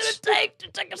 all kids. it's gonna take to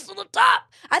take us to the top.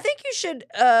 I think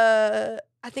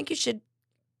you should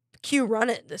Q run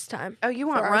it this time. Oh, you For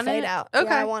want our run fade it? out. Okay.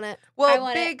 Yeah, I want it. Well, I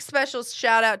want big special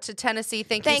shout out to Tenasie.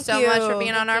 Thank you Thank so much for you.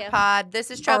 being on Thank our you. pod.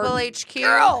 This is Trouble Our HQ.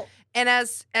 Girl. And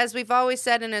as we've always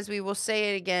said, and as we will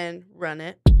say it again, run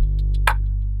it.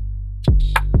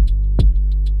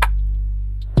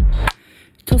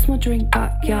 Toss my drink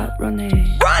back, yeah, run it.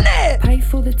 Run it! Pay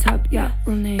for the tab, yeah,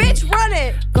 run it. Bitch, run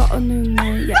it! Got a new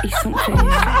man, yeah, he's something.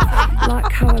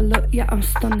 Like how I look, yeah, I'm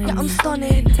stunning. Yeah, I'm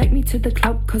stunning. Take me to the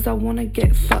club, cause I wanna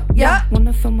get fucked. Yeah.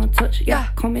 Wanna feel my touch, yeah. Yeah.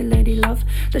 Call me lady love.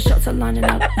 The shots are lining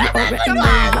up, you already know.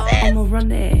 Yeah, I'ma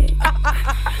run it.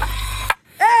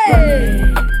 Hey! Run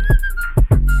it.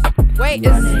 Wait,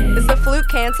 Run it. is the flute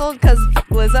canceled because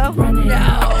Lizzo? Run it.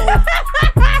 No.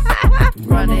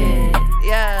 Run it.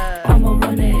 Yeah. I'ma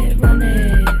run it, run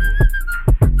it.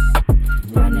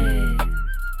 Run it.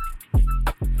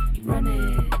 Run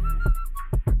it.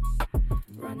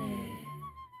 Run it.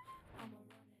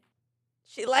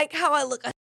 She like how I look.